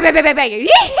 bang, bang, bang, bang, bang, bang,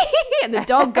 and the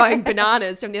dog going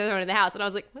bananas from the other end of the house, and I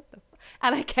was like, what the f-?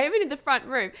 And I came into the front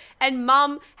room, and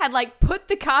Mum had like put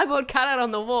the cardboard cutout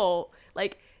on the wall,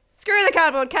 like screw the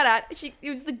cardboard cutout. It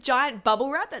was the giant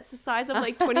bubble wrap that's the size of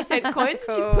like 20-cent coins.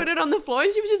 Cool. She put it on the floor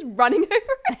and she was just running over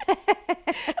it.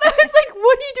 And I was like,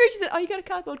 what are you doing? She said, oh, you got a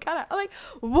cardboard cutout. I'm like,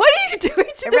 what are you doing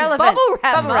to Irrelevant. the bubble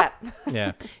wrap? Bubble wrap.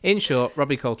 Yeah. In short,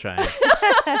 Robbie Coltrane,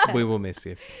 we will miss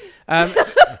you.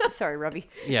 Sorry, Robbie.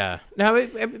 Yeah. No,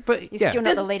 but You're yeah. still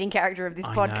not the leading character of this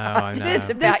I podcast. know. It's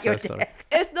about I'm your so sorry. death.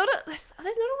 There's not a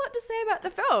lot to say about the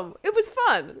film. It was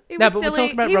fun. It No, was but silly. we'll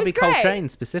talk about He was Robbie great. Coltrane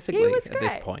specifically He was at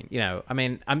this great. point. You know, I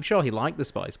mean, I'm sure he liked the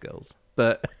Spice Girls,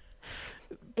 but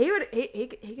He Yeah.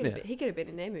 could have been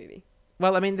in their movie.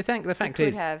 well, I mean, the fact Could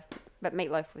is, have, but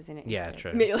Meatloaf was in it. yeah, instead.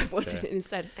 true. Meatloaf was True. in it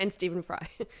instead, and Stephen Fry.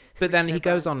 But then he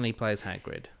True. goes on and he plays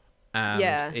Hagrid, and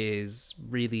Yeah. is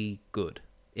really good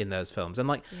in those films. And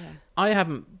like, Yeah. I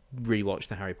haven't rewatched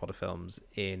the Harry Potter films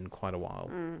in quite a while,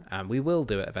 and we will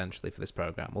do it eventually for this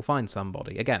program. We'll find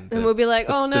somebody again, And we'll be like,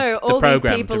 oh no, the all these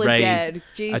program people to are raise dead.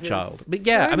 Jesus. a child. But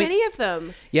yeah, so I mean, many of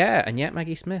them. yeah, and yet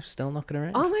Maggie Smith's still knocking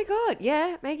around. Oh my god,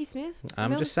 yeah, Maggie Smith. I'm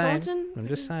Imelda just saying. Staunton. I'm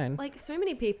just saying. Like so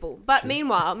many people. But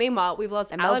meanwhile, we've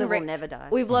lost Imelda Alan will Rick. never die.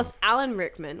 We've lost Alan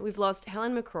Rickman. We've lost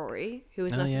Helen McCrory, who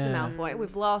was Oh, Narcissa yeah. Malfoy.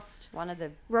 We've lost One of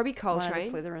the Robbie one of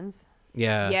Coltrane. the Slytherins.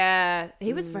 Yeah. Yeah,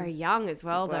 he was very young as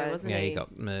well, though, was. wasn't Yeah, he? he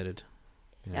got murdered.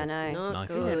 I know. Not Knife.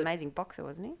 He was an good. amazing boxer,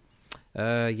 wasn't he?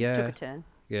 Yeah. Just took a turn.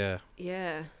 Yeah.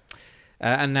 Yeah.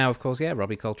 And now, of course, yeah,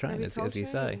 Robbie Coltrane, Robbie as you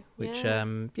say, Coltrane, which yeah.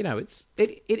 you know,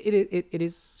 it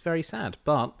is very sad,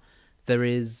 but there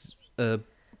is a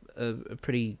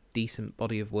pretty decent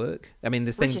body of work. I mean,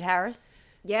 there's Richard things. Harris.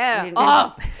 Yeah. We didn't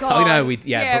Oh, mention- God. Oh, no,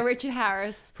 yeah, but- Richard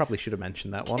Harris. Probably should have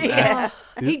mentioned that one. Yeah.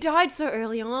 He Oops. died so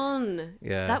early on.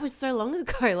 Yeah. That was so long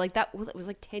ago. Like, it was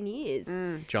like 10 years.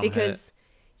 John Because,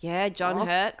 yeah, John Oh,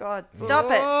 Hurt. God, stop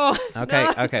it. Oh, Okay, no,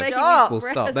 okay. it's making me Stop. We'll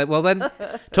depressed. stop. Well, then,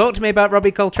 talk to me about Robbie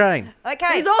Coltrane.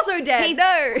 Okay. He's also dead. He's,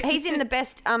 No. he's in the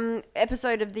best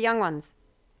episode of The Young Ones.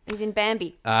 He's in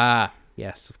Bambi. Ah,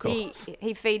 yes, of course.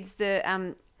 He feeds the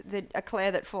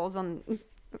eclair that falls on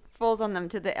them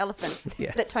to the elephant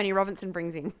Yes. that Tony Robinson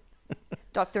brings in.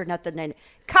 Dr. Not the 9.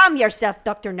 Calm yourself,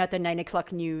 Dr. Not the 9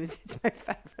 o'clock news. It's my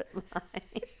favourite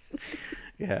line.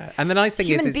 Yeah, and the nice thing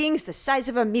Human is beings the size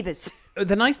of amoebas.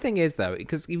 the nice thing is though,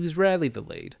 because he was rarely the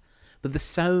lead, but there's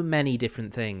so many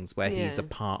different things where he's Yeah. a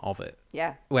part of it,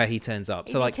 Yeah. where he turns up.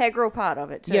 He's So an like, integral part of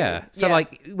it too. yeah. So Yeah.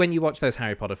 like when you watch those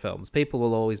Harry Potter films, people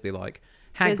will always be like,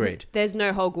 Hagrid. There's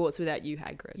no Hogwarts without you,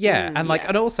 Hagrid. Yeah, and like, yeah.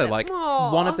 and also like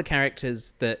Aw. one of the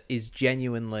characters that is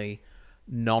genuinely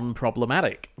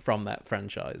non-problematic from that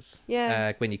franchise.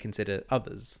 Yeah. When you consider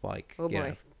others like Oh, you know,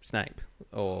 boy. Snape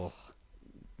or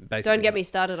basically. Don't get me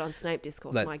started on Snape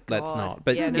discourse. My God. Let's not.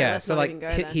 But yeah, yeah, no, let's so not like even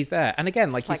go there. he's there, and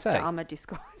again, like you Like say, Dharma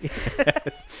discourse.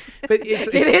 yes. But it's,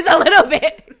 It is a little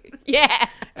bit. Yeah.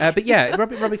 but yeah,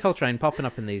 Robbie Coltrane popping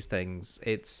up in these things.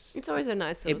 It's It's always a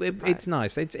nice little surprise. it's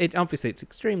nice. It obviously it's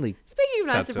extremely. Speaking of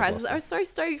sad nice to have surprises, lost I was so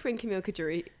stoked when Camille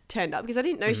Cajuri turned up because I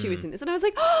didn't know she was in this, and I was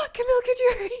like, "Oh, Camille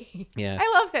Cajuri! Yes.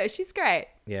 I love her. She's great.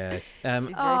 Yeah. She's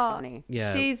very funny.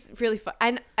 Yeah. She's really fun."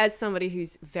 And as somebody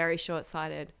who's very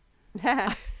short-sighted,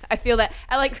 I feel that.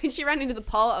 I like when she ran into the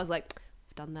pole. I was like,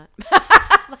 "I've done that."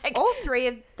 Like, All three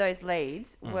of those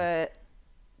leads Mm. were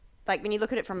like when you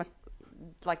look at it from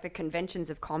like the conventions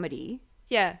of comedy,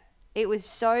 yeah, it was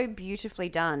so beautifully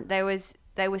done. They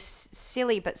were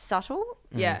silly but subtle.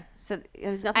 yeah. So there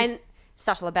was nothing And-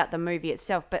 subtle about the movie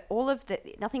itself, but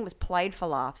nothing was played for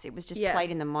laughs. It was just Yeah. played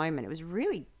in the moment. It was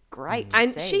really great to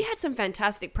And see. she had some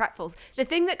fantastic pratfalls. The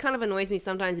thing that kind of annoys me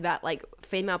sometimes about like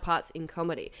female parts in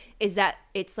comedy is that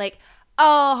it's like,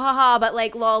 oh, haha, but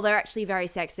like, lol, they're actually very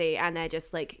sexy and they're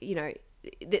just like, you know,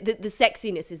 the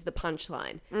sexiness is the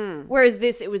punchline. Whereas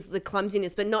this, it was the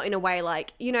clumsiness, but not in a way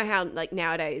like, you know how like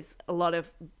nowadays a lot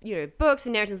of, you know, books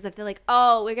and narratives that they're like,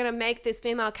 oh, we're going to make this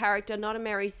female character not a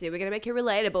Mary Sue. We're going to make her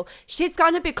relatable. She's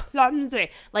going to be clumsy.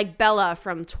 Like Bella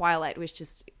from Twilight was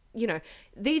just, you know,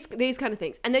 these kind of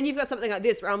things. And then you've got something like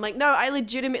this where I'm like, no, I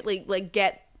legitimately like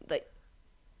get like,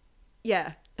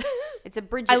 yeah. It's a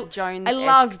Bridget Jones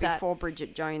love that. before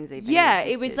Bridget Jones even Yeah,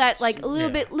 it was existed. that like a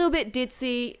little Yeah. bit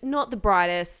ditzy, not the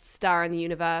brightest star in the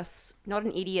universe, Not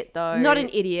an idiot though. not an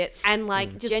idiot, and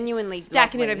like just Genuinely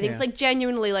stacking it lovely. everything. It's Yeah. like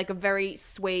genuinely like a very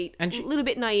sweet, And a she- little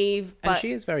bit naive, And but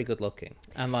she is very good looking,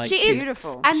 and like she is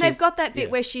beautiful. And they've she's- got that bit yeah.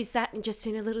 where she's sat just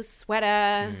in a little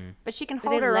sweater. But she can With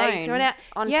hold her her legs own thrown out.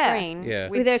 on Yeah. screen Yeah.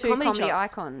 with, With her two comedy comedy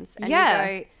chops. icons. And Yeah.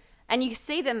 you go, and you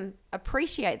see them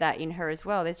appreciate that in her as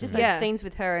well. There's just those Yeah. scenes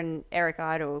with her and Eric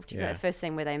Idle, particularly Yeah. that first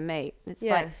scene where they meet. It's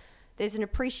Yeah. like there's an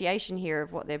appreciation here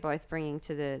of what they're both bringing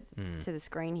to the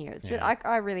screen here. It's Yeah.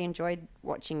 I really enjoyed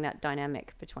watching that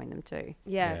dynamic between them two.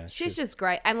 Yeah, Yeah, she's she's- just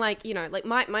great. And like, you know, like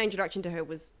my introduction to her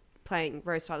was playing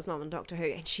Rose Tyler's mum on Doctor Who,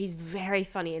 and she's very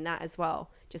funny in that as well.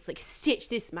 Just like, stitch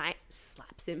this, mate,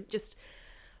 slaps him. Just,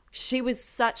 she was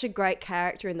such a great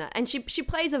character in that, and she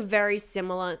plays a very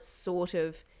similar sort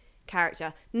of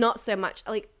character. Not so much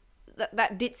like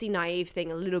that ditzy naive thing,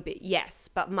 a little bit, yes,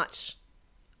 but much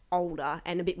older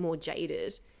and a bit more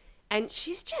jaded. And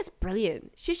she's just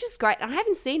brilliant. She's just great. And I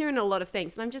haven't seen her in a lot of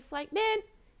things, and I'm just like, man,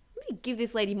 I'm gonna give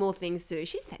this lady more things to do.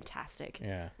 She's fantastic.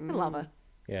 Yeah. I love her.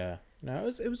 Yeah. No,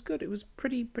 it was good. It was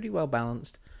pretty well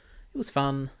balanced. It was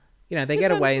fun. You know, they It was get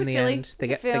fun. away It in was the silly. end. They It's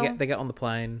a get film. they get on the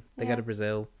plane. They go Yeah. to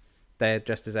Brazil. They're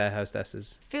dressed as air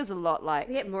hostesses. Feels a lot like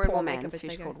They get more and poor more makeup man's as they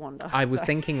Fish go. Called Wanda. I was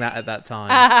thinking that at that time.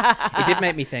 It did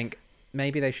make me think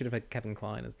maybe they should have had Kevin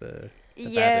Kline as the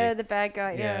Yeah, baddie. the bad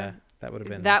guy. Yeah, That would have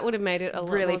been That would have made it a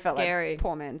lot really more felt scary. like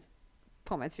poor man's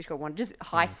Fish Called Wanda. Just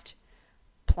heist,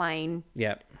 plane,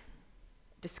 yeah,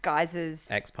 disguises.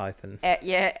 ex-Python.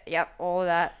 Yep, all of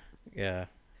that. Yeah,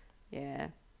 Yeah.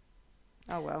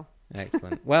 Oh well.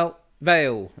 excellent. Well,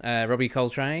 Vale, Robbie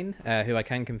Coltrane, who I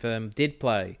can confirm did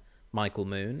play Michael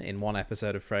Moon in one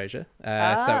episode of Frasier. So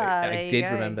I there you did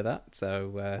go. remember that. So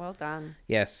Well done.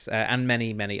 yes, and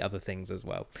many other things as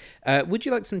well. Would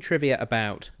you like some trivia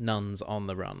about Nuns on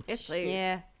the Run? Yes, please.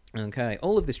 Yeah. Okay,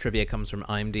 all of this trivia comes from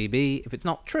IMDb. If it's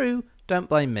not true, don't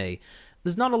blame me.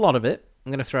 There's not a lot of it.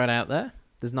 I'm going to throw it out there.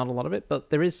 There's not a lot of it, but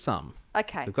there is some.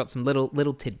 Okay. We've got some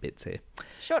little tidbits here.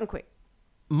 Short and quick.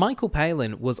 Michael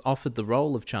Palin was offered the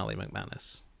role of Charlie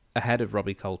McManus ahead of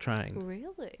Robbie Coltrane,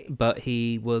 Really? but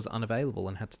he was unavailable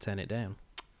and had to turn it down.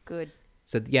 Good.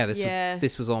 So yeah, Yeah.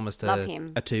 this was almost Love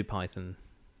him. a two Python.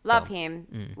 Love film.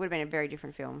 him. Would have been a very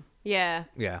different film. Yeah.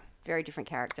 Yeah, Very different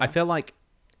character. I feel like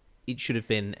it should have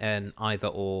been an either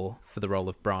or for the role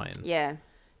of Brian. Yeah.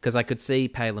 Because I could see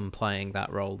Palin playing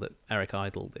that role that Eric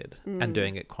Idle did and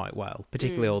doing it quite well,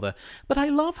 particularly all the "but I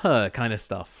love her" kind of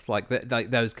stuff, like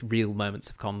those real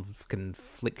moments of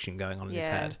confliction going on in his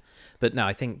Yeah. head. But no,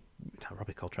 I think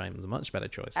Robbie Coltrane was a much better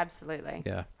choice. Absolutely.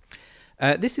 Yeah.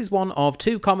 This is one of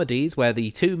two comedies where the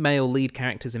two male lead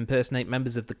characters impersonate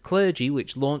members of the clergy,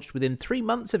 which launched within 3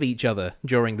 months of each other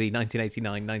during the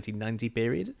 1989-1990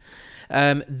 period.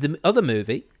 The other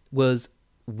movie was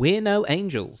We're No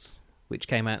Angels, which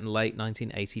came out in late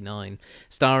 1989,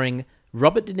 starring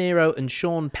Robert De Niro and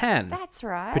Sean Penn That's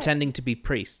right. pretending to be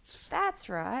priests. That's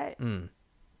right.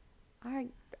 I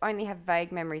only have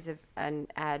vague memories of an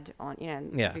ad on,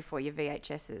 Yeah. before your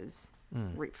VHSs,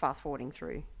 fast forwarding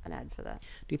through an ad for that.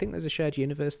 Do you think there's a shared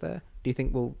universe there? Do you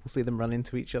think we'll see them run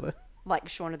into each other? Like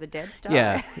Shaun of the Dead stuff.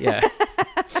 Yeah.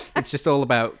 It's just all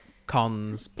about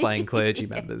cons playing clergy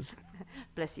members.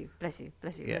 Bless you, bless you,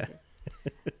 bless you. Yeah. Bless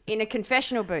you. In a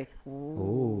confessional booth.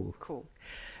 Ooh. Cool.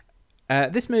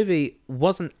 This movie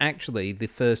wasn't actually the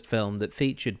first film that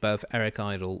featured both Eric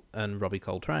Idle and Robbie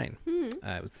Coltrane.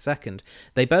 It was the second.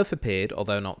 They both appeared,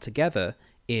 although not together,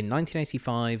 in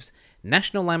 1985's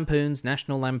National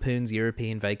Lampoon's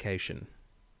European Vacation.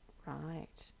 Right.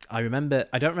 I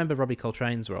don't remember Robbie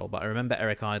Coltrane's role, but I remember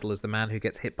Eric Idle as the man who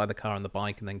gets hit by the car on the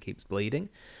bike and then keeps bleeding,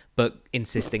 but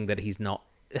insisting that he's not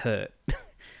hurt.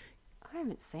 I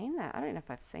haven't seen that. I don't know if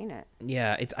I've seen it.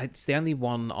 Yeah, it's the only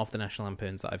one of the National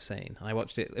Lampoons that I've seen. I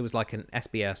watched it. It was like an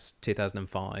SBS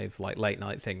 2005 like late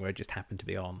night thing where it just happened to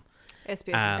be on.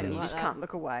 SBS And is You like just that. can't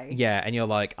look away. Yeah, and you're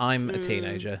like, I'm a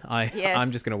teenager. Yes.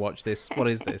 I'm just gonna watch this. What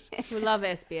is this? We love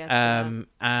SBS. for that.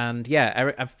 And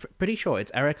yeah, I'm pretty sure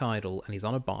it's Eric Idle, and he's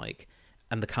on a bike,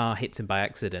 and the car hits him by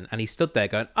accident, and he stood there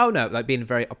going, "Oh no!" like being a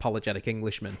very apologetic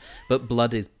Englishman, but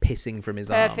blood is pissing from his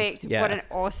arm. Perfect. Yeah. What an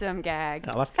awesome gag.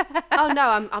 I like- Oh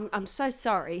no, I'm so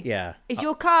sorry. yeah, Is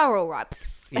your car all right?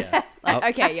 yeah.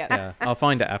 Okay, yeah. Yeah, I'll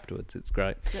find it afterwards. It's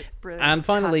great. That's brilliant. And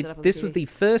finally, Cast it up on this TV. was the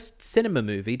first cinema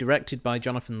movie directed by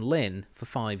Jonathan Lynn for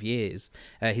 5 years.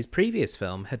 His previous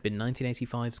film had been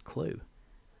 1985's Clue.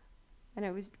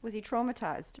 And was he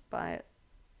traumatized by it?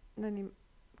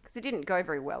 Because it didn't go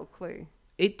very well, Clue.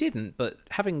 It didn't, but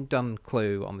having done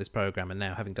Clue on this program and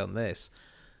now having done this,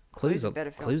 Clue's a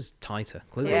better film. Clue's tighter.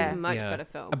 Clue's Yeah. It's a much better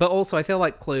film. But also, I feel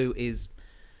like Clue is.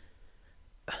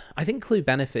 I think Clue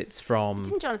benefits from.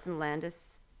 Didn't Jonathan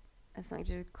Landis have something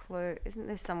to do with Clue? Isn't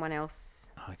there someone else?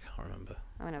 I can't remember.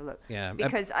 I'm going to have a look. Yeah,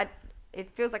 Because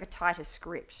it feels like a tighter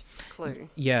script, Clue.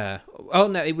 yeah. Oh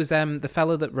no, it was the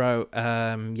fellow that wrote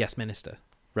Yes Minister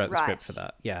wrote the script Right. for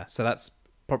that. Yeah, so that's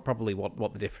probably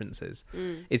what the difference is.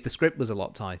 Is the script was a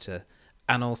lot tighter,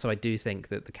 and also I do think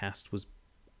that the cast was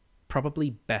probably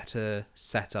better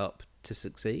set up to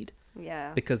succeed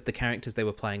Yeah. because the characters they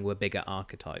were playing were bigger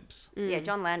archetypes. Yeah,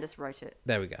 John Landis wrote it.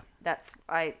 There we go. That's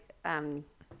I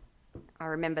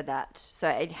remember that. So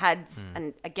it had,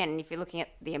 and again, if you're looking at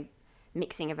the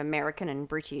mixing of American and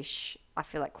British, I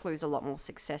feel like Clue's a lot more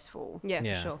successful. Yeah,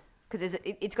 Yeah. for sure. Because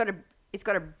it's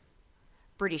got a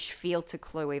British feel to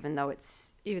Clue, even though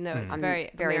it's very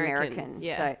American.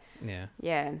 Yeah. So Yeah.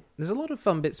 yeah, There's a lot of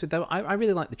fun bits with that. I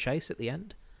really like the chase at the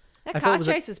end. I that thought it car was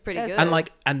chase was pretty that was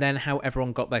good. And then how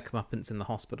everyone got their comeuppance in the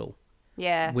hospital,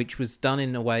 yeah. which was done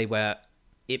in a way where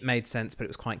it made sense, but it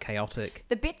was quite chaotic.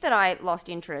 The bit that I lost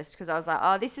interest because I was like,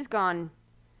 oh, this has gone.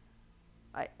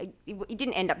 It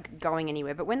didn't end up going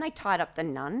anywhere. But when they tied up the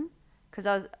nun, because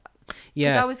I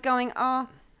was going, oh,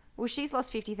 well, she's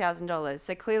lost $50,000,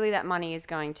 so clearly that money is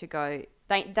going to go.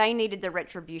 They needed the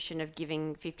retribution of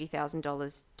giving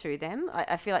 $50,000 to them.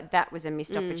 I feel like that was a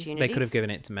missed opportunity. They could have given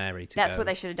it to Mary. That's what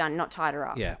they should have done, not tied her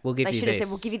up. Yeah, we'll give They you should have this.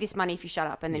 said, "We'll give you this money if you shut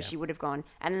up," and then Yeah. she would have gone.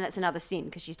 And then that's another sin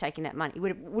because she's taking that money. It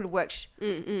would have worked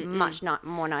much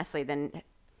more nicely than.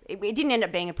 It didn't end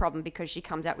up being a problem because she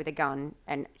comes out with a gun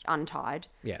and untied.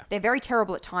 Yeah. They're very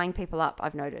terrible at tying people up,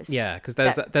 I've noticed. Yeah, because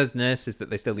there's nurses that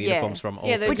they steal the Yeah. uniforms from.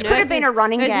 Yeah, Also, Which could have been a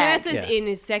running There's gag. nurses Yeah. in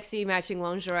his sexy matching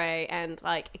lingerie and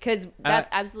because that's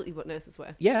absolutely what nurses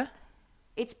wear. yeah.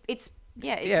 It's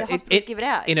Yeah, the hospitals give it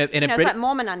out. in a it's Brit- like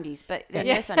Mormon undies, but they're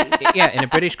nurse undies. Yeah, in a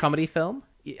British comedy film,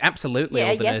 absolutely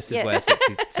Yeah, all the yes, nurses yeah. wear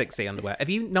sexy underwear. Have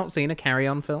you not seen a Carry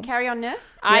On film? Carry on,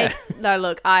 nurse. Yeah.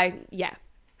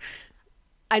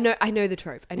 I know the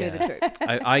trope. I know the trope.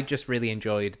 I just really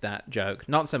enjoyed that joke.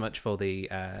 Not so much for the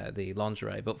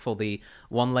lingerie, but for the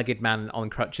one-legged man on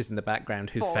crutches in the background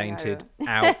who Oh, fainted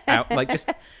out, like just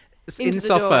in Into the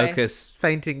soft doorway. focus,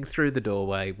 fainting through the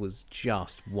doorway was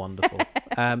just wonderful.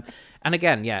 And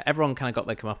again, yeah, everyone kind of got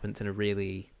their comeuppance in a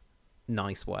really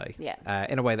nice way. Yeah.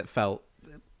 In a way that felt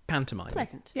pantomime.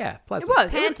 Pleasant. Yeah, It pleasant.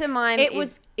 was Pantomime It is-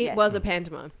 was yeah. was a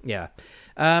pantomime. Yeah.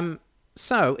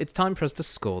 So it's time for us to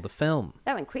score the film.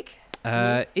 That went quick.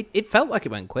 It felt like it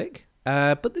went quick,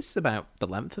 but this is about the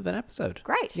length of an episode.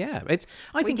 Great. Yeah, it's.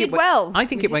 I We think did it went, well. I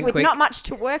think it went with quick. not much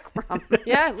to work from.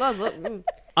 Yeah, look.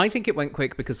 I think it went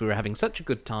quick because we were having such a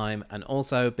good time, and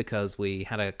also because we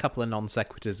had a couple of non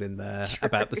sequiturs in there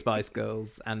about the Spice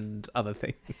Girls and other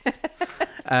things.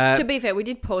 To be fair, we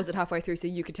did pause it halfway through so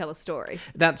you could tell a story.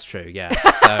 That's true. Yeah.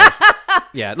 So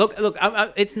yeah, look.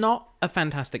 It's not a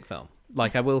fantastic film.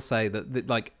 Like I will say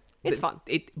that It's fun.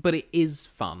 But it is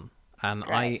fun, and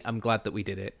Great. I'm glad that we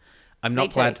did it. I'm Me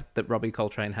not too. glad that Robbie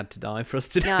Coltrane had to die for us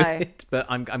to do No. it, but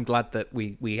I'm glad that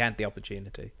we had the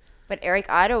opportunity. But Eric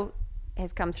Idle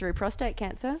has come through prostate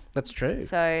cancer, That's true.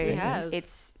 so He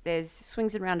has. there's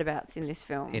swings and roundabouts in this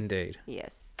film. Indeed.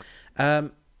 Yes.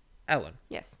 Ellen,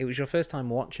 Yes, it was your first time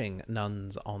watching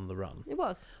Nuns on the Run. it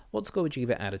was. What score would you give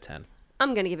it out of 10?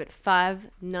 I'm going to give it 5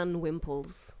 nun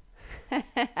wimples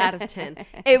out of 10.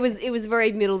 It was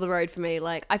very middle of the road for me.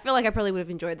 Like, I feel like I probably would have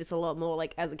enjoyed this a lot more,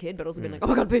 like, as a kid, but also been like, oh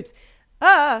my god, boobs.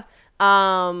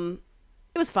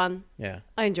 It was fun. Yeah.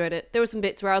 I enjoyed it. There were some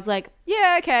bits where I was like,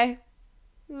 yeah, okay.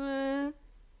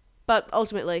 But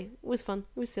ultimately, it was fun.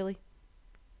 It was silly.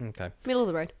 Okay. Middle of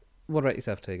the road. What about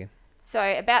yourself, Tegan?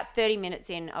 So about 30 minutes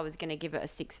in, I was going to give it a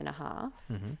 6.5.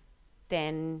 Mm-hmm.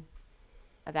 Then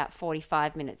about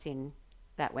 45 minutes in,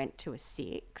 that went to a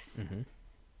 6. Mm-hmm.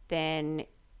 Then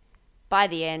by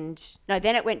the end,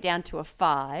 then it went down to a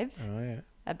 5. Oh, yeah.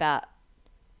 About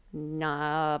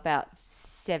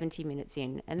 70 minutes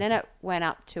in, and then it went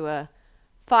up to a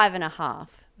 5.5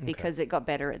 because it got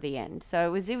better at the end. So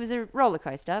it was a roller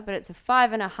coaster, but it's a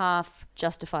 5.5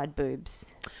 justified boobs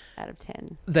out of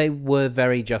 10. They were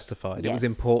very justified. It was Yes.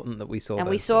 important that we saw And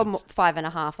those we saw boobs.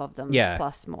 5.5 of them, Yeah.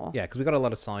 plus more. Yeah, because we got a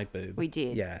lot of side boob. We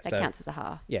did. Yeah, That so counts as a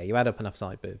half. yeah, you add up enough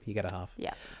side boob, you get a half.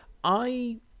 Yeah.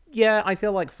 I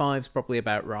feel like 5's probably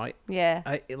about right. Yeah.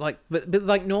 But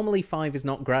like normally 5 is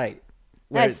not great.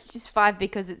 No, Whereas, it's just 5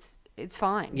 because it's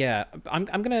fine. yeah, I'm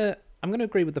gonna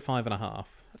agree with the 5.5.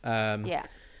 Yeah.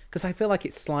 Because I feel like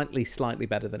it's slightly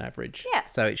better than average. Yeah.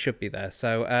 So it should be there.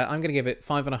 So I'm gonna give it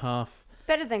 5.5. It's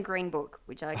better than Green Book,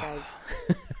 which I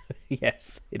gave.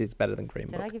 Yes, it is better than Green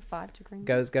Did Book. I give 5 to Green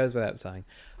Book? Goes without saying.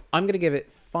 I'm gonna give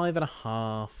it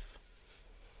 5.5.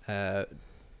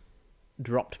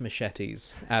 Dropped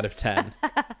machetes out of 10.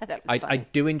 That was I funny.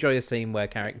 do enjoy a scene where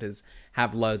characters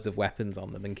have loads of weapons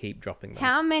on them and keep dropping them.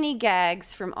 How many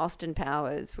gags from Austin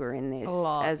Powers were in this A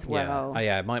lot. as well?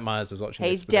 Yeah, Mike Myers was watching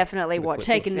He's this. with definitely with a watched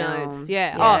quick- Taking this film. notes.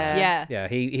 Yeah. Yeah. Oh, yeah. Yeah,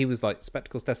 he was like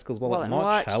spectacles, testicles, wallet, Wallet and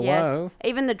watch. Hello. yes.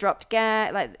 Even the dropped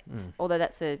gag, although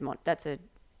that's a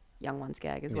young one's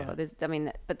gag as well.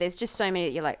 Yeah. But there's just so many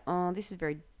that you're like, oh, this is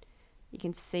very. You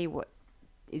can see what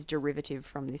is derivative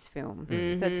from this film.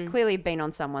 So it's clearly been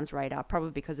on someone's radar,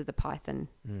 probably because of the Python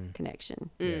connection.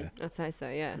 Yeah. I'd say so,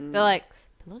 yeah. They're like,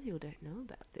 A lot of people don't know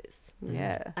about this.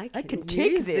 Yeah. I can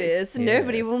tick use this.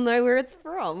 Nobody Yes. will know where it's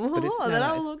from. But it's, Oh, no, that no,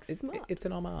 all it's- looks smart. It's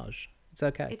an homage. It's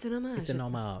okay. It's an homage. It's an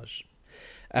homage.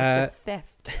 It's a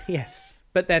theft. Yes,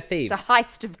 but they're thieves. It's a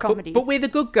heist of comedy. But we're the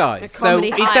good guys, A so comedy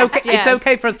it's heist, okay. yes. It's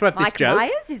okay for us to have Mike this joke.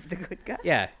 Myers is the good guy.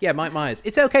 Yeah, Mike Myers.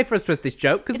 It's okay for us to have this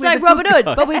joke because It's we're like the Robin good Hood,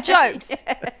 guys. but with jokes.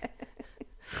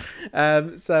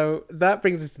 So that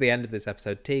brings us to the end of this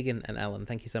episode. Tegan and Ellen,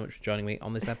 thank you so much for joining me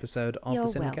on this episode of You're the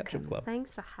Cinema welcome. Ketchup Club.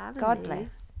 Thanks for having God me.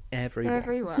 bless.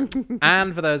 Everyone.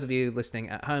 And for those of you listening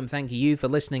at home, thank you for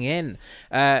listening in.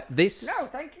 This. No,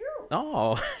 thank you.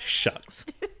 Oh, shucks.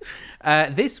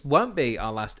 This won't be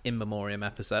our last in memoriam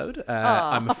episode,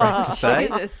 I'm afraid to say.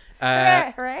 Jesus.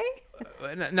 Hooray.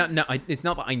 No, it's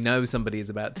not that I know somebody is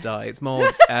about to die. It's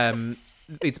more,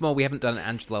 we haven't done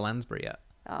Angela Lansbury yet.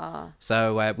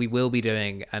 So we will be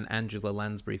doing an Angela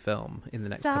Lansbury film in the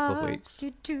next couple of weeks.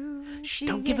 Shh,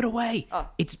 don't give it away. Oh.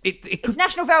 It It's could...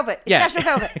 National Velvet. It's Yeah. National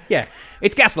Velvet. Yeah,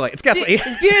 it's Gaslight. It's Gaslight.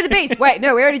 It's Beauty and the Beast. Wait,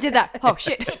 no, we already did that. Oh,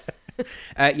 shit.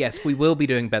 Yes, we will be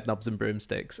doing Bedknobs and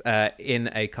Broomsticks in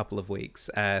a couple of weeks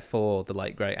for the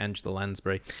late great Angela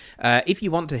Lansbury. If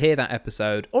you want to hear that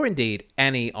episode, or indeed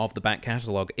any of the back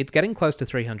catalogue, it's getting close to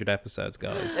 300 episodes,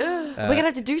 guys. We're going to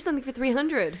have to do something for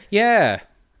 300. Yeah.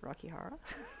 Rocky Horror.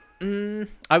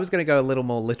 I was going to go a little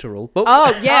more literal, but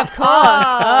Oh, yeah, of course.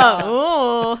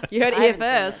 Oh, you heard it I here haven't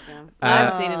seen first. that film. I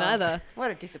haven't seen it either.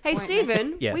 What a Hey, disappointment.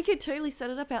 Stephen, Yes. we could totally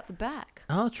set it up out the back.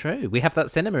 Oh, true. We have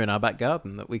that cinema in our back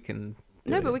garden that we can.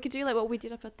 No, do. but we could do like what we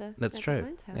did up at the. That's at true.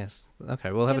 Friend's house. Yes.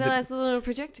 Okay. We'll have Get a a. nice little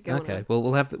projector going. Okay. on. Well,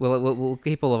 we'll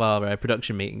keep all of our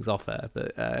production meetings off air,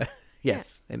 but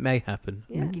yes, it may happen.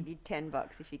 Yeah. I'll give you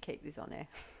 $10 if you keep this on air.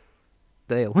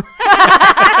 Deal. But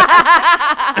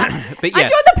Aren't yes,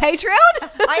 you on the Patreon?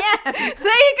 I am. There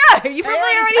you go. You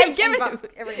probably already pay given $10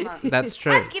 it. every month. that's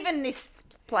true. I've given this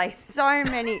place so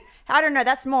many. I don't know.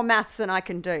 That's more maths than I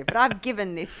can do. But I've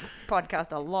given this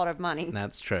podcast a lot of money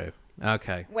That's true.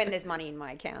 Okay, when there's money in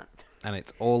my account. and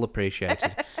it's all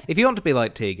appreciated. If you want to be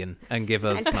like Tegan and give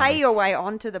us And money, pay your way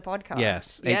onto the podcast.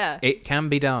 yes, Yeah. it can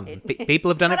be done. People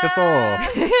have done it before,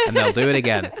 and they'll do it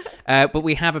again. But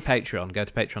we have a Patreon. Go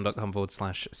to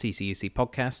patreon.com/CCUC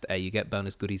podcast. You get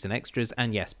bonus goodies and extras,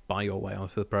 and yes, buy your way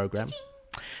onto the program.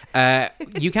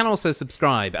 You can also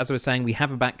subscribe. As I was saying, we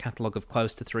have a back catalogue of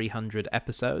close to 300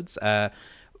 episodes.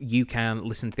 You can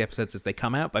listen to the episodes as they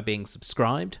come out by being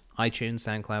subscribed. iTunes,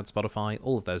 SoundCloud, Spotify,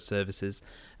 all of those services.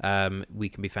 We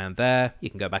can be found there. You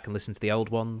can go back and listen to the old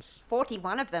ones.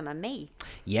 41 of them are me.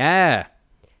 Yeah.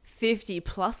 50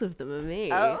 plus of them are me.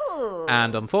 Oh.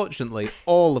 And unfortunately,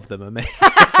 all of them are me.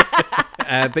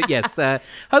 But yes,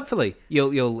 hopefully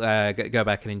you'll go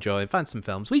back and enjoy and find some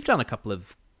films. We've done a couple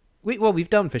of... we've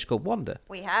done Fish Called Wanda.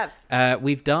 We have.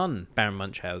 We've done Baron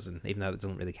Munchausen, even though that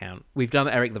doesn't really count. We've done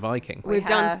Eric the Viking. We've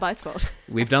done have. Spice World.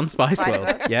 We've done Spice Spice World.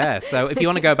 World. Yeah, so if you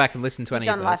want to go back and listen to any We've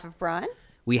done of Life those, of Brian.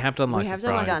 we have done Life have of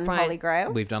done Brian. We've done Brian. Holy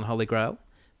Grail. We've done Holy Grail.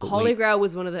 but Holy Grail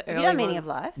was one of the Have early you done Meaning ones.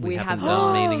 of Life? we haven't have done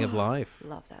not. Meaning of Life.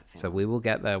 Love that film. So we will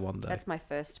get there one day. That's my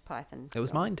first Python. It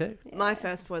was film. mine too. My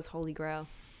first was Holy Grail.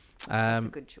 That's a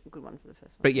good one for the first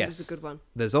one. But It yes, was a good one.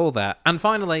 there's all that. And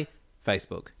finally,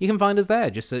 Facebook. You can find us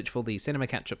there. Just search for the Cinema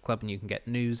Catch-Up Club and you can get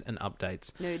news and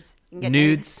updates. Nudes. You can get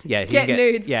Nudes. Yeah, you Get can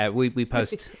nudes. Yeah, we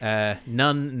post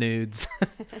nun nudes.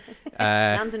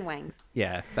 Nuns and wangs.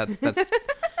 Yeah, that's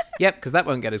yep, because that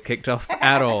won't get us kicked off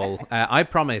at all. I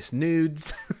promise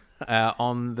nudes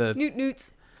on the Newt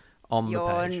Newts. on the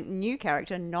Your page. new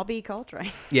character, Nobby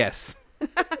Coltrane. Yes.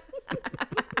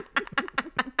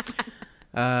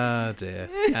 Oh dear.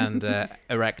 And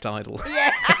erect idol.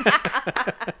 Yeah.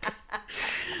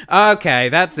 Okay,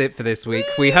 that's it for this week.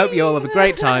 We hope you all have a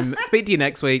great time. Speak to you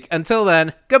next week. Until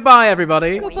then, goodbye,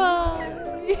 everybody. Goodbye.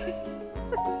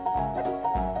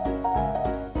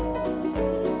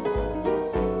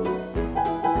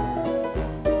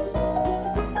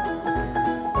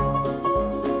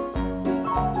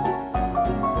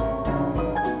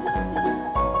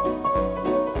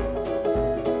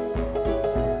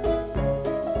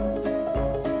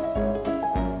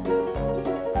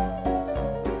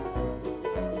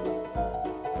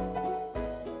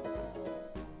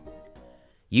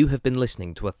 You have been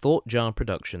listening to a Thought Jar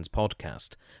Productions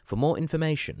podcast. For more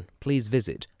information, please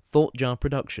visit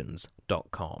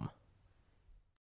thoughtjarproductions.com.